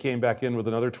they came back in with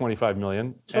another $25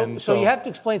 million. So you have to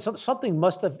explain, something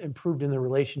must have improved in the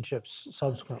relationships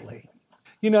subsequently.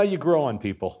 You grow on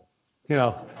people.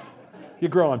 You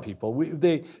grow on people.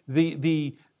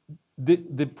 The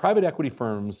private equity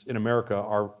firms in America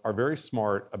are very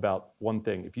smart about one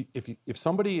thing. If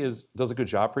somebody does a good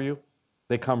job for you,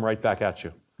 they come right back at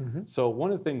you. Mm-hmm. So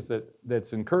one of the things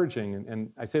that's encouraging,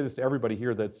 and I say this to everybody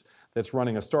here that's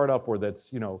running a startup or that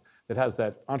has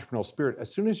that entrepreneurial spirit,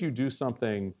 as soon as you do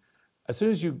something, as soon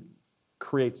as you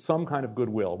create some kind of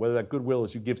goodwill, whether that goodwill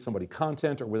is you give somebody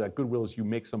content or whether that goodwill is you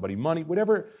make somebody money,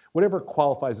 whatever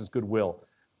qualifies as goodwill,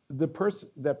 that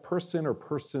person or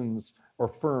persons or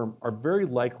firm are very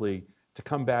likely to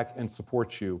come back and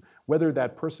support you, whether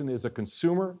that person is a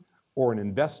consumer or an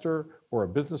investor or a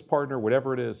business partner,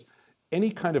 whatever it is. Any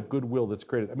kind of goodwill that's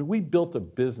created. I mean, we built a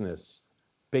business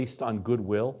based on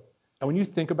goodwill. And when you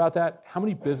think about that, how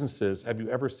many businesses have you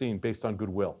ever seen based on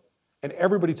goodwill? And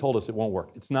everybody told us it won't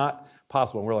work. It's not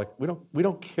possible. And we're like, we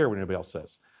don't care what anybody else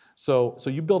says. So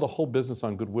you build a whole business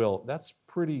on goodwill. That's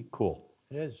pretty cool.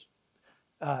 It is.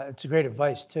 It's great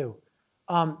advice too.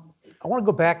 I want to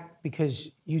go back because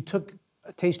you took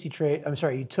you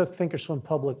took Thinkorswim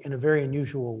public in a very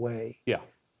unusual way. Yeah.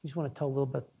 You just want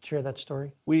to share that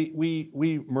story?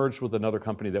 We merged with another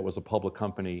company that was a public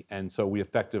company, and so we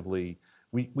effectively,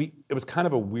 it was kind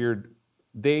of a weird,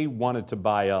 they wanted to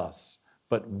buy us,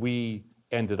 but we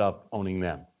ended up owning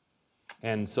them.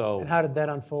 And so. And how did that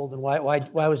unfold, and why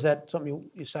was that something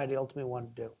you decided you ultimately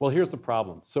wanted to do? Well, here's the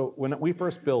problem. So when we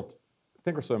first built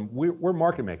Thinkorswim, we're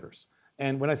market makers.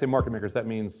 And when I say market makers, that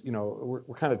means we're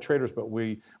kind of traders, but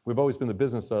we've always been in the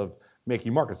business of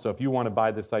making markets. So if you want to buy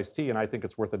this iced tea and I think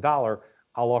it's worth $1,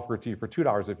 I'll offer it to you for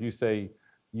 $2. If you say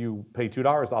you pay $2,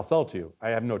 I'll sell it to you. I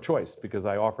have no choice because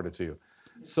I offered it to you.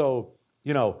 So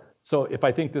so if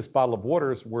I think this bottle of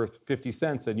water is worth 50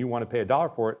 cents and you want to pay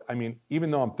 $1 for it, I mean, even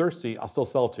though I'm thirsty, I'll still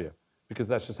sell it to you because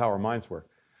that's just how our minds work.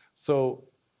 So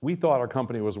we thought our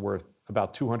company was worth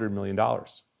about $200 million.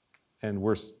 And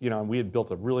we had built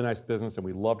a really nice business and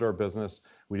we loved our business.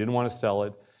 We didn't want to sell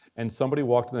it. And somebody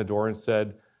walked in the door and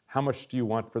said, how much do you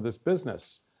want for this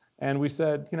business? And we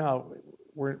said,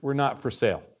 we're not for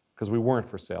sale, because we weren't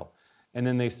for sale. And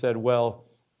then they said, well,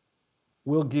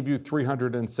 we'll give you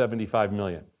 $375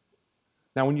 million.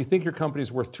 Now, when you think your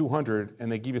company's worth 200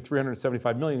 and they give you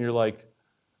 $375 million, you're like,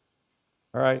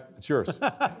 all right, it's yours.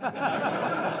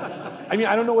 I mean,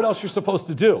 I don't know what else you're supposed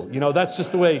to do. That's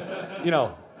just the way,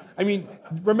 I mean,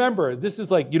 remember, this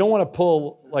is like, you don't want to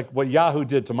pull like what Yahoo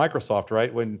did to Microsoft,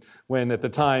 right? When at the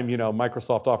time,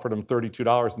 Microsoft offered them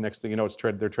 $32, the next thing you know,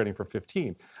 they're trading for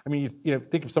 15. I mean,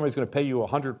 think if somebody's going to pay you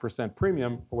 100%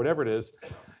 premium or whatever it is,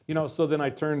 so then I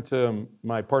turned to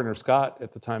my partner, Scott,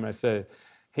 at the time, and I said,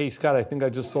 hey, Scott, I think I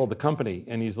just sold the company.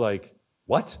 And he's like,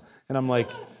 what? And I'm like,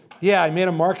 yeah, I made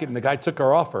a market and the guy took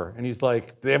our offer. And he's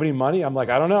like, do they have any money? I'm like,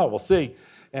 I don't know, we'll see.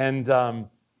 And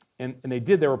they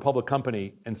did, they were a public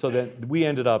company. And so then we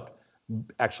ended up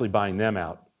actually buying them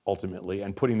out. ultimately,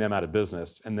 and putting them out of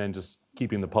business, and then just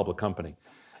keeping the public company.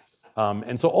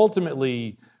 And so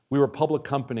ultimately, we were a public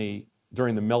company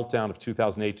during the meltdown of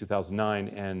 2008, 2009,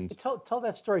 and Tell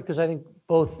that story, because I think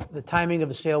both the timing of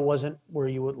the sale wasn't where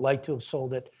you would like to have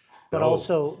sold it, but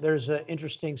also there's an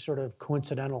interesting sort of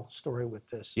coincidental story with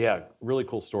this. yeah, really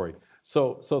cool story.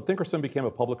 So Thinkorswim became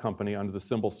a public company under the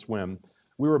symbol SWIM.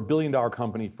 We were a $1 billion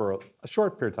company for a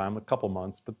short period of time, a couple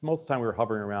months, but most of the time we were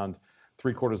hovering around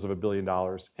 $750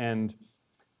 million. And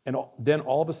then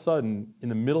all of a sudden, in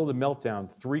the middle of the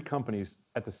meltdown, 3 companies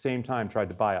at the same time tried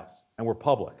to buy us, and we're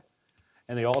public.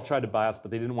 And they all tried to buy us, but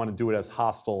they didn't want to do it as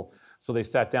hostile, so they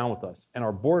sat down with us. And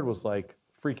our board was like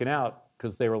freaking out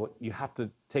because they were like, you have to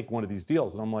take one of these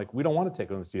deals. And I'm like, we don't want to take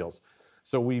one of these deals.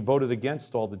 So we voted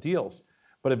against all the deals.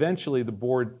 But eventually the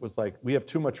board was like, we have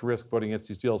too much risk voting against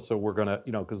these deals, so we're gonna,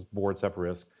 because boards have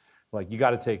risk, like, you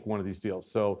gotta take one of these deals.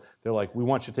 So they're like, we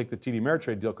want you to take the TD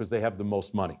Ameritrade deal because they have the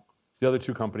most money. The other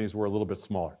 2 companies were a little bit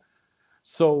smaller.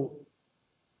 So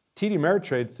TD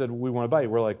Ameritrade said, we want to buy you.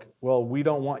 We're like, well, we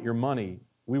don't want your money.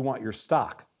 We want your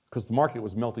stock, because the market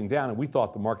was melting down, and we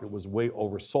thought the market was way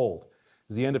oversold. It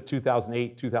was the end of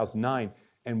 2008, 2009,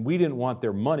 and we didn't want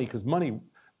their money, because money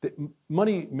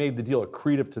made the deal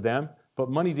accretive to them, but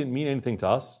money didn't mean anything to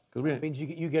us. It means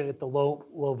you get it at the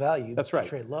low value. That's right.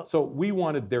 Trade low. So we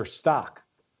wanted their stock,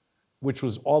 which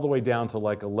was all the way down to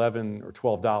like $11 or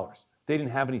 $12. They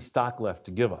didn't have any stock left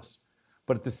to give us.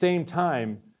 But at the same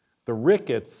time, the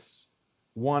Ricketts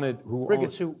wanted,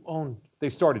 who owned? They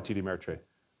started TD Ameritrade.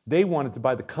 They wanted to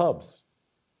buy the Cubs.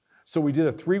 So we did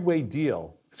a 3-way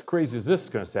deal. As crazy as this is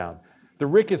going to sound, the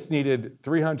Ricketts needed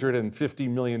 $350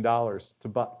 million to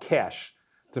buy cash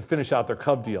to finish out their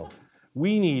Cub deal.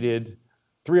 We needed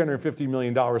 $350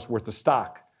 million worth of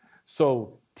stock.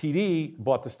 So TD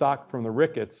bought the stock from the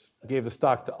Ricketts, gave the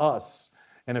stock to us,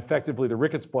 and effectively the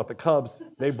Ricketts bought the Cubs,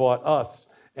 they bought us,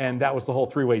 and that was the whole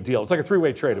 3-way deal. It's like a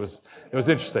 3-way trade. It was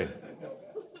interesting.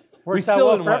 Worked out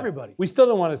well for everybody. We still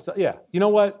don't want to sell. Yeah, you know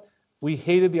what? We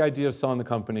hated the idea of selling the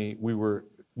company.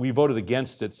 We voted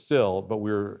against it still, but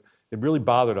it really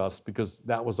bothered us because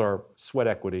that was our sweat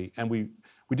equity, and we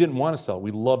didn't want to sell.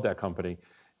 We loved that company.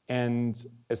 And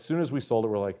as soon as we sold it,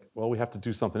 we're like, well, we have to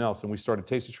do something else. And we started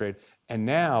tastytrade. And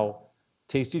now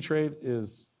tastytrade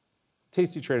is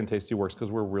tastytrade and tastyworks,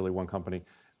 because we're really one company.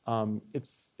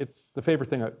 It's the favorite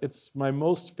thing. It's my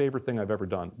most favorite thing I've ever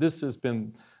done. This has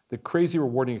been the crazy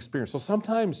rewarding experience. So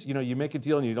sometimes, you make a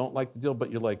deal and you don't like the deal, but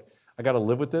you're like, I got to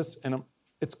live with this, and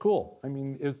it's cool. I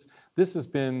mean,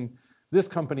 this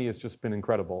company has just been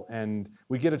incredible, and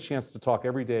we get a chance to talk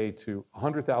every day to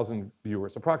 100,000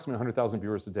 viewers, approximately 100,000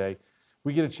 viewers a day.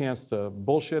 We get a chance to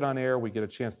bullshit on air. We get a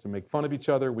chance to make fun of each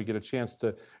other. We get a chance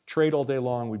to trade all day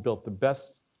long. We built the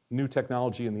best new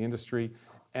technology in the industry,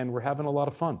 and we're having a lot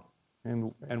of fun.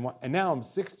 And now I'm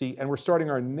 60, and we're starting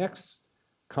our next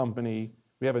company.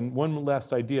 We have one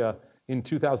last idea in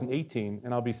 2018,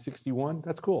 and I'll be 61.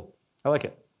 That's cool. I like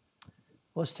it.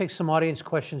 Let's take some audience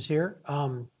questions here.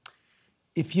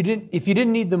 If you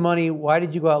didn't need the money, why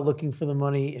did you go out looking for the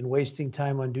money and wasting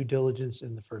time on due diligence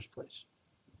in the first place?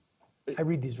 I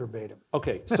read these verbatim.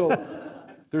 Okay, so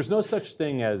there's no such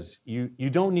thing as you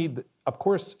don't need. Of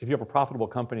course, if you have a profitable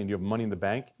company and you have money in the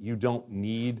bank, you don't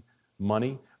need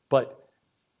money. But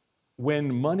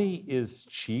when money is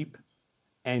cheap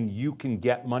and you can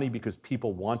get money because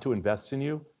people want to invest in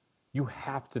you, you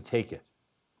have to take it.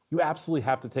 You absolutely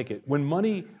have to take it.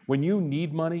 When you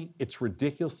need money, it's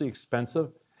ridiculously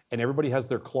expensive and everybody has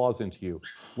their claws into you.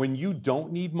 When you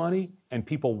don't need money and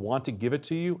people want to give it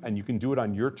to you and you can do it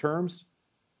on your terms,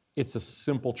 it's a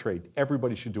simple trade.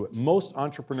 Everybody should do it. Most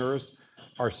entrepreneurs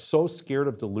are so scared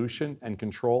of dilution and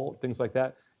control, things like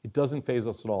that. It doesn't faze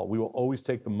us at all. We will always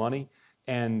take the money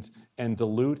and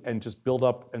dilute and just build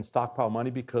up and stockpile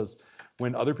money, because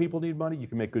when other people need money, you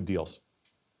can make good deals.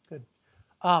 Good.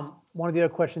 One of the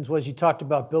other questions was, you talked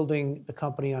about building the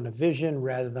company on a vision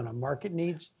rather than on market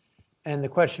needs. And the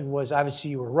question was,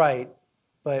 obviously you were right,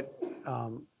 but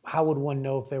how would one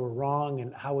know if they were wrong,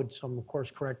 and how would some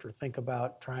course corrector think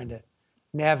about trying to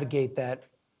navigate that?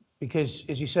 Because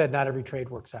as you said, not every trade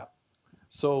works out.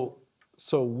 So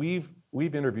we've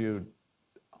interviewed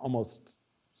almost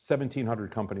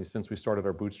 1,700 companies since we started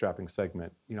our bootstrapping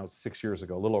segment, 6 years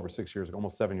ago, a little over 6 years ago,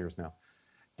 almost 7 years now.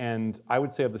 And I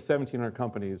would say of the 1,700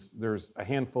 companies, there's a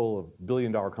handful of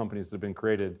billion-dollar companies that have been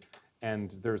created,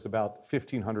 and there's about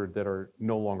 1,500 that are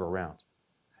no longer around.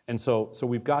 And so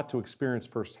we've got to experience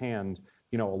firsthand,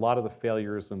 a lot of the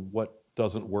failures and what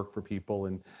doesn't work for people.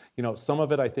 And some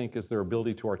of it, I think, is their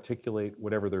ability to articulate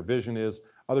whatever their vision is.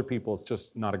 Other people, it's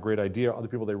just not a great idea. Other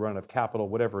people, they run out of capital,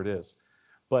 whatever it is.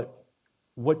 But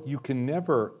what you can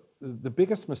never, the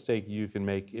biggest mistake you can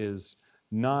make is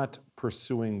not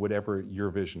pursuing whatever your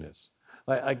vision is.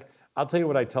 Like I'll tell you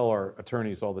what I tell our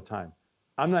attorneys all the time.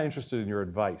 I'm not interested in your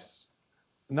advice.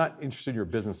 I'm not interested in your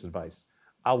business advice.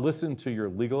 I'll listen to your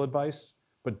legal advice,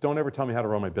 but don't ever tell me how to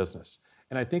run my business.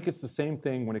 And I think it's the same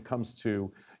thing when it comes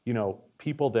to,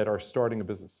 people that are starting a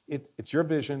business. It's your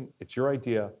vision, it's your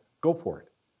idea, go for it.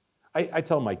 I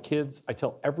tell my kids, I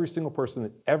tell every single person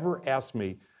that ever asks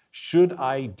me, should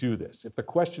I do this? If the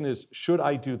question is, should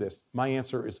I do this? My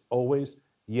answer is always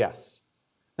yes.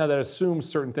 Now that assumes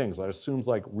certain things. That assumes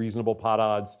like reasonable pot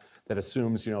odds. That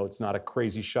assumes, it's not a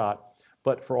crazy shot.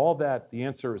 But for all that, the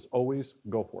answer is always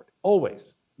go for it.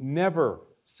 Always. Never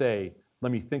say,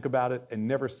 let me think about it, and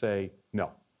never say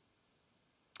no.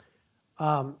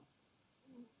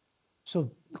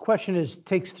 So the question is,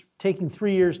 taking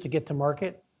 3 years to get to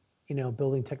market,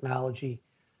 building technology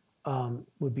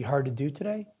would be hard to do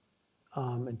today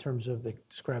in terms of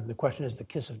describing the question as the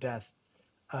kiss of death,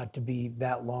 to be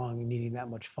that long and needing that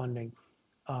much funding.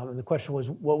 And the question was,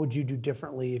 what would you do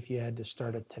differently if you had to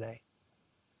start it today?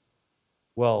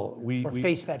 Well, or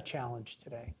face that challenge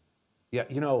today? Yeah,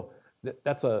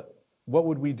 that's what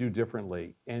would we do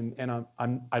differently? And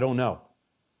I don't know.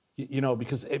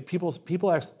 Because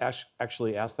people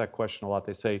actually ask that question a lot.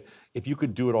 They say, if you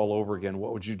could do it all over again,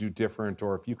 what would you do different?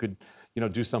 Or if you could,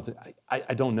 do something.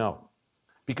 I don't know,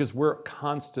 because we're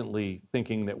constantly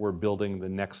thinking that we're building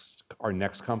our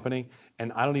next company,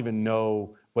 and I don't even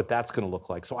know what that's going to look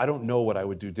like. So I don't know what I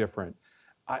would do different.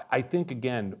 I think,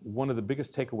 again, one of the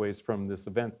biggest takeaways from this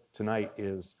event tonight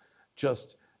is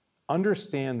just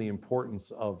understand the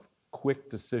importance of quick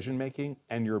decision-making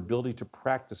and your ability to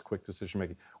practice quick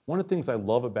decision-making. One of the things I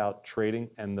love about trading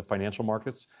and the financial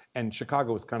markets, and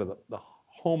Chicago is kind of the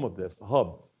home of this, the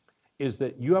hub, is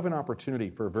that you have an opportunity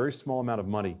for a very small amount of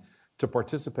money to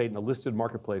participate in a listed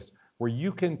marketplace where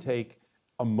you can take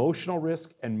emotional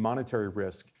risk and monetary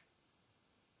risk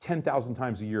 10,000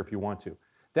 times a year if you want to.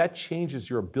 That changes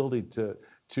your ability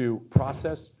to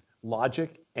process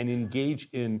logic and engage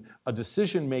in a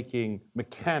decision-making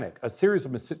mechanic, a series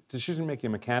of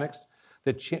decision-making mechanics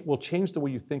that will change the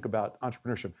way you think about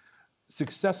entrepreneurship.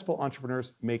 Successful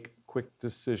entrepreneurs make quick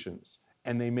decisions,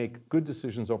 and they make good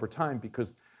decisions over time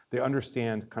because they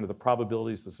understand kind of the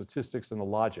probabilities, the statistics, and the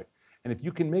logic. And if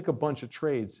you can make a bunch of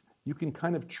trades, you can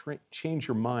kind of change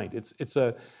your mind.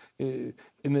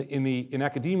 In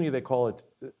academia they call it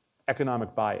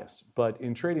economic bias, but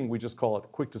in trading we just call it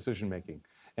quick decision making.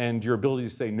 And your ability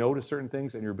to say no to certain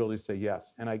things and your ability to say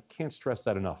yes. And I can't stress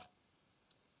that enough.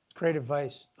 Great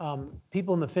advice.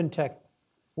 People in the fintech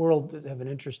world that have an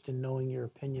interest in knowing your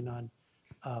opinion on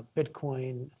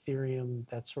Bitcoin, Ethereum,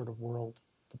 that sort of world,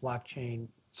 the blockchain.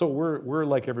 So we're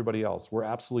like everybody else. We're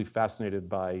absolutely fascinated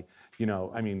by,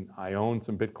 I own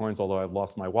some Bitcoins, although I've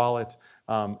lost my wallet.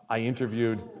 I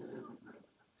interviewed,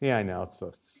 yeah, I know,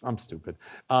 I'm stupid.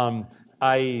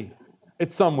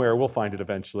 It's somewhere, we'll find it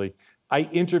eventually. I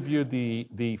interviewed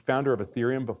the founder of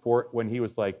Ethereum when he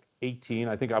was like 18.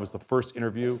 I think I was the first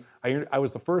interview. I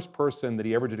was the first person that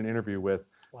he ever did an interview with.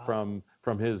 Wow.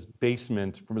 From his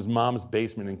basement, from his mom's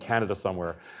basement in Canada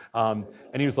somewhere. And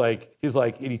he was like,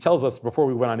 and he tells us before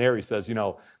we went on air, he says,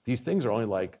 these things are only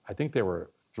like, I think they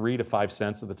were 3 to 5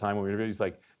 cents at the time when we interviewed. He's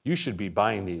like, you should be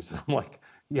buying these. I'm like,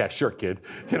 yeah, sure, kid.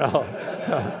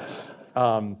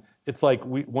 It's like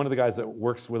one of the guys that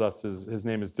works with us, his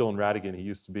name is Dylan Radigan.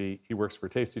 He works for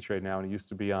TastyTrade now, and he used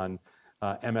to be on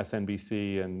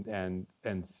MSNBC and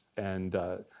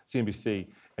CNBC,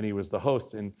 and he was the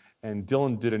host. And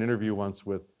Dylan did an interview once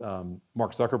with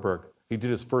Mark Zuckerberg. He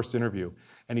did his first interview,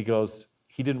 and he goes,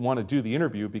 he didn't want to do the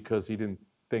interview because he didn't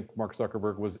think Mark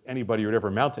Zuckerberg was anybody who would ever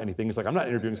amount to anything. He's like, I'm not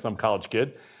interviewing some college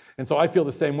kid. And so I feel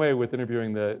the same way with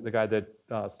interviewing the guy that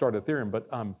started Ethereum.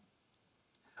 But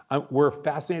we're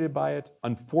fascinated by it.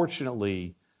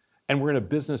 Unfortunately, and we're in a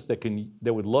business that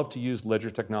would love to use ledger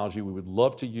technology. We would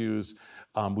love to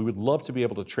be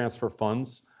able to transfer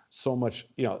funds so much,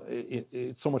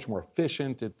 it's so much more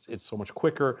efficient, it's so much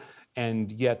quicker, and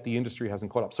yet the industry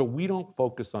hasn't caught up. So we don't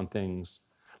focus on things,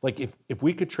 like if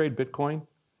we could trade Bitcoin,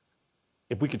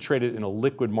 if we could trade it in a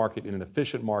liquid market, in an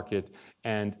efficient market,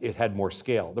 and it had more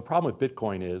scale. The problem with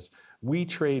Bitcoin is we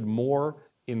trade more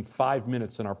in 5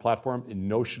 minutes in our platform in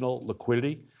notional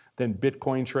liquidity than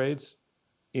Bitcoin trades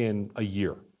in a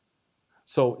year.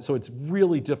 So it's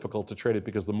really difficult to trade it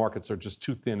because the markets are just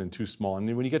too thin and too small.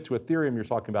 And when you get to Ethereum, you're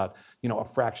talking about a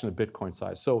fraction of Bitcoin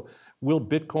size. So will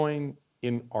Bitcoin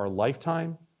in our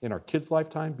lifetime, in our kids'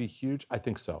 lifetime, be huge? I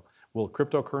think so. Will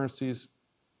cryptocurrencies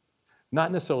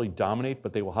not necessarily dominate,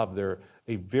 but they will have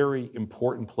a very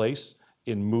important place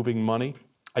in moving money?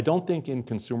 I don't think in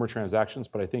consumer transactions,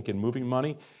 but I think in moving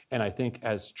money, and I think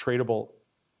as tradable,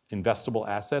 investable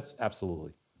assets,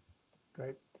 absolutely.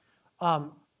 Great.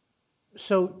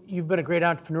 So you've been a great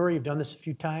entrepreneur. You've done this a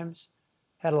few times,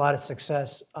 had a lot of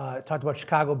success. Talked about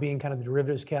Chicago being kind of the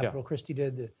derivatives capital. Yeah. Christie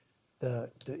did the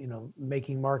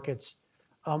making markets.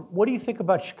 What do you think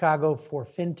about Chicago for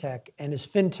fintech? And is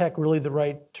fintech really the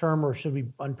right term, or should we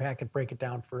unpack it, break it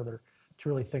down further to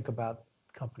really think about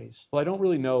companies? Well, I don't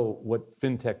really know what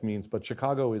fintech means, but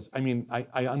Chicago is, I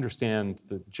understand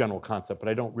the general concept, but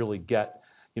I don't really get,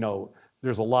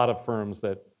 there's a lot of firms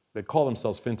that call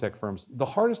themselves fintech firms. The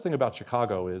hardest thing about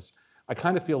Chicago is I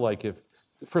kind of feel like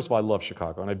first of all, I love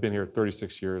Chicago, and I've been here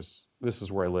 36 years. This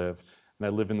is where I live, and I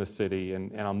live in the city,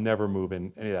 and I'll never move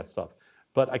in any of that stuff.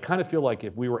 But I kind of feel like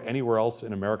if we were anywhere else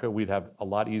in America, we'd have a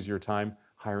lot easier time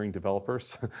hiring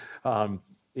developers.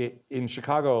 In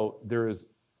Chicago, there is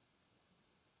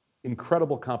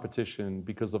incredible competition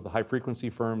because of the high-frequency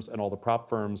firms and all the prop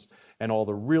firms and all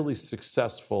the really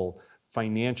successful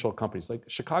financial companies. Like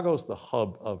Chicago is the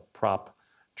hub of prop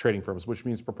trading firms, which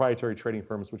means proprietary trading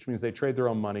firms, which means they trade their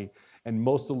own money. And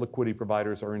most of the liquidity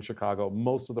providers are in Chicago.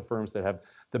 Most of the firms that have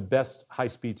the best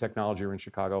high-speed technology are in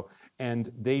Chicago.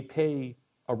 And they pay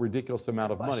a ridiculous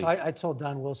amount of money. So I told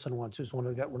Don Wilson once, who's one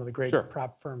of the great Sure.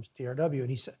 prop firms, DRW,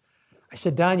 and I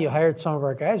said, Don, you hired some of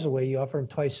our guys away. You offered them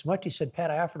twice as much. He said,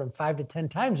 Pat, I offered them 5 to 10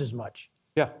 times as much.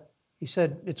 Yeah. He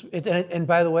said, and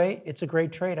by the way, it's a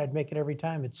great trade. I'd make it every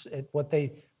time. What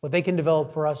they can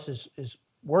develop for us is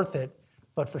worth it.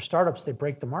 But for startups, they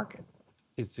break the market.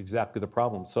 It's exactly the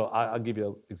problem. So I'll give you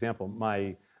an example.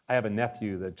 I have a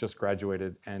nephew that just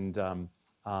graduated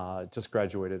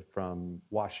from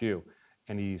Wash U,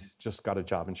 and he's just got a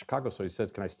job in Chicago. So he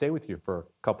said, "Can I stay with you for a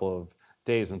couple of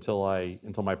days until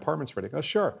my apartment's ready?" I go,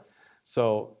 "Sure."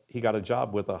 So he got a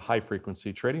job with a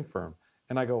high-frequency trading firm.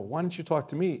 And I go, "Why didn't you talk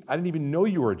to me? I didn't even know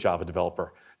you were a Java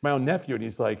developer." My own nephew, and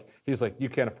he's like, "You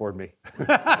can't afford me."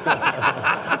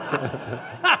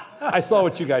 I saw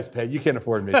what you guys paid. You can't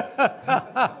afford me.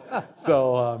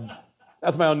 So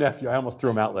that's my own nephew. I almost threw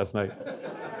him out last night.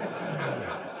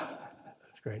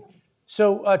 That's great.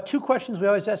 So 2 questions we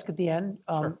always ask at the end,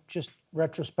 Sure. just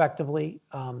retrospectively.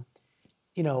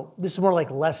 This is more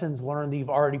like lessons learned that you've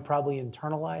already probably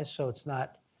internalized, so it's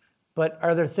not. But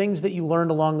are there things that you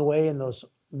learned along the way in those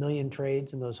million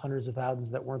trades and those hundreds of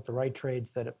thousands that weren't the right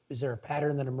trades? Is there a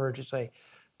pattern that emerges? Say,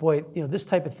 boy, this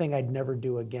type of thing I'd never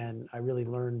do again. I really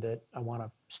learned that I want to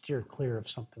steer clear of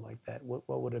something like that. What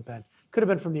would it have been? Could have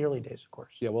been from the early days, of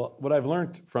course. Yeah, well, what I've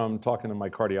learned from talking to my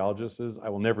cardiologist is I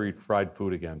will never eat fried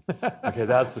food again. Okay,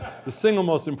 that's the single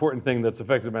most important thing that's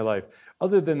affected my life.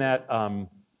 Other than that,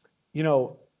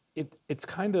 it's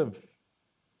kind of,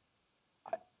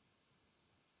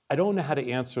 I don't know how to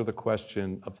answer the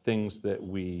question of things that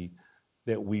we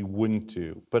wouldn't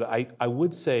do. But I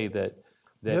would say that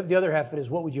the other half of it is,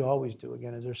 what would you always do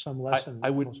again? Is there some lesson?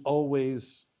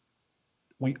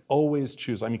 We always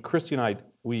choose. I mean, Christy and I,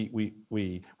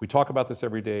 we talk about this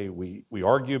every day. We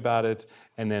argue about it,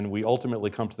 and then we ultimately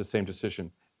come to the same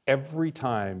decision. Every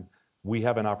time we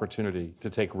have an opportunity to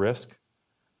take risk,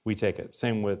 we take it.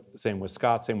 Same with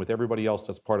Scott. Same with everybody else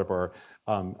that's part of our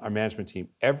management team.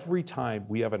 Every time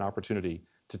we have an opportunity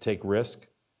to take risk,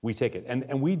 we take it,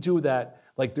 and we do that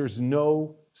like there's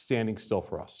no standing still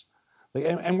for us.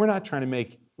 And we're not trying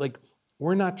to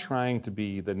we're not trying to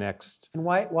be the next. And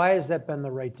why has that been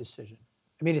the right decision?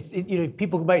 I mean,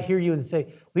 people might hear you and say,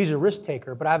 well, he's a risk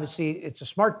taker, but obviously it's a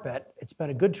smart bet. It's been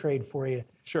a good trade for you.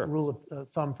 Sure. Rule of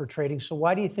thumb for trading. So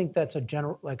why do you think that's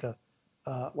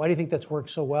why do you think that's worked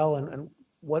so well, and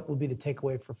what would be the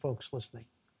takeaway for folks listening?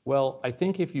 Well, I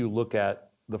think if you look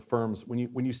at the firms, when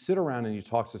you sit around and you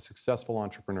talk to successful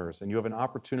entrepreneurs, and you have an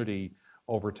opportunity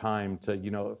over time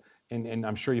to, and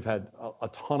I'm sure you've had a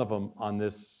ton of them on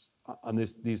these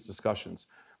discussions.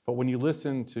 But when you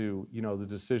listen to, the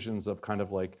decisions of kind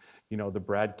of like, the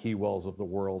Brad Keywells of the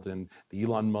world and the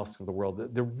Elon Musk of the world,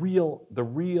 the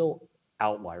real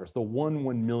outliers, the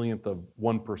 1/1,000,000th of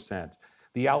 1%,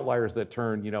 the outliers that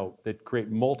turn, that create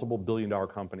multiple billion-dollar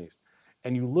companies,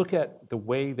 and you look at the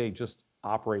way they just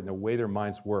operate and the way their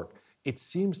minds work, it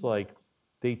seems like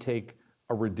they take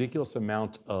a ridiculous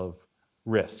amount of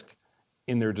risk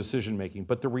in their decision making.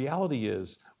 But the reality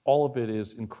is, all of it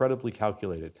is incredibly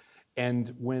calculated. And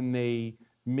when they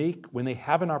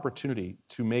have an opportunity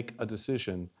to make a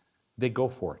decision, they go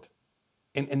for it.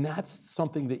 And that's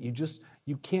something that you just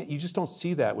don't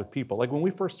see that with people. Like when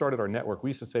we first started our network,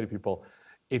 we used to say to people,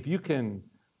 if you can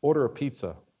order a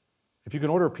pizza,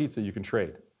 you can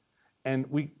trade. And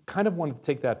we kind of wanted to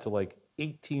take that to like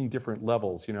 18 different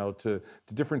levels, to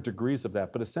different degrees of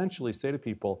that. But essentially say to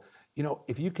people,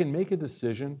 if you can make a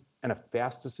decision, and a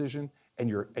fast decision, and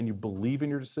you believe in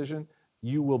your decision,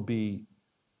 you will be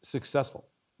successful.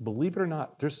 Believe it or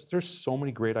not, there's so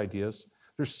many great ideas.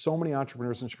 There's so many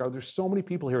entrepreneurs in Chicago. There's so many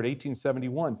people here at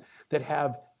 1871 that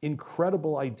have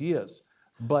incredible ideas.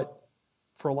 But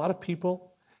for a lot of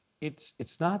people,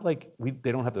 it's not like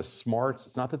they don't have the smarts.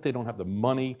 It's not that they don't have the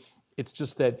money. It's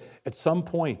just that at some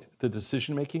point, the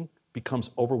decision-making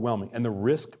becomes overwhelming and the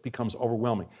risk becomes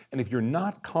overwhelming. And if you're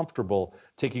not comfortable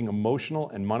taking emotional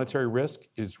and monetary risk,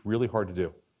 it is really hard to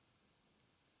do.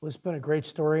 Well, it's been a great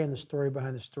story, and the story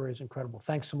behind the story is incredible.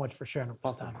 Thanks so much for sharing it with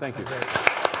us, Awesome. Tom. Thank you. Thank you.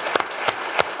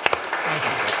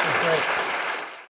 Great.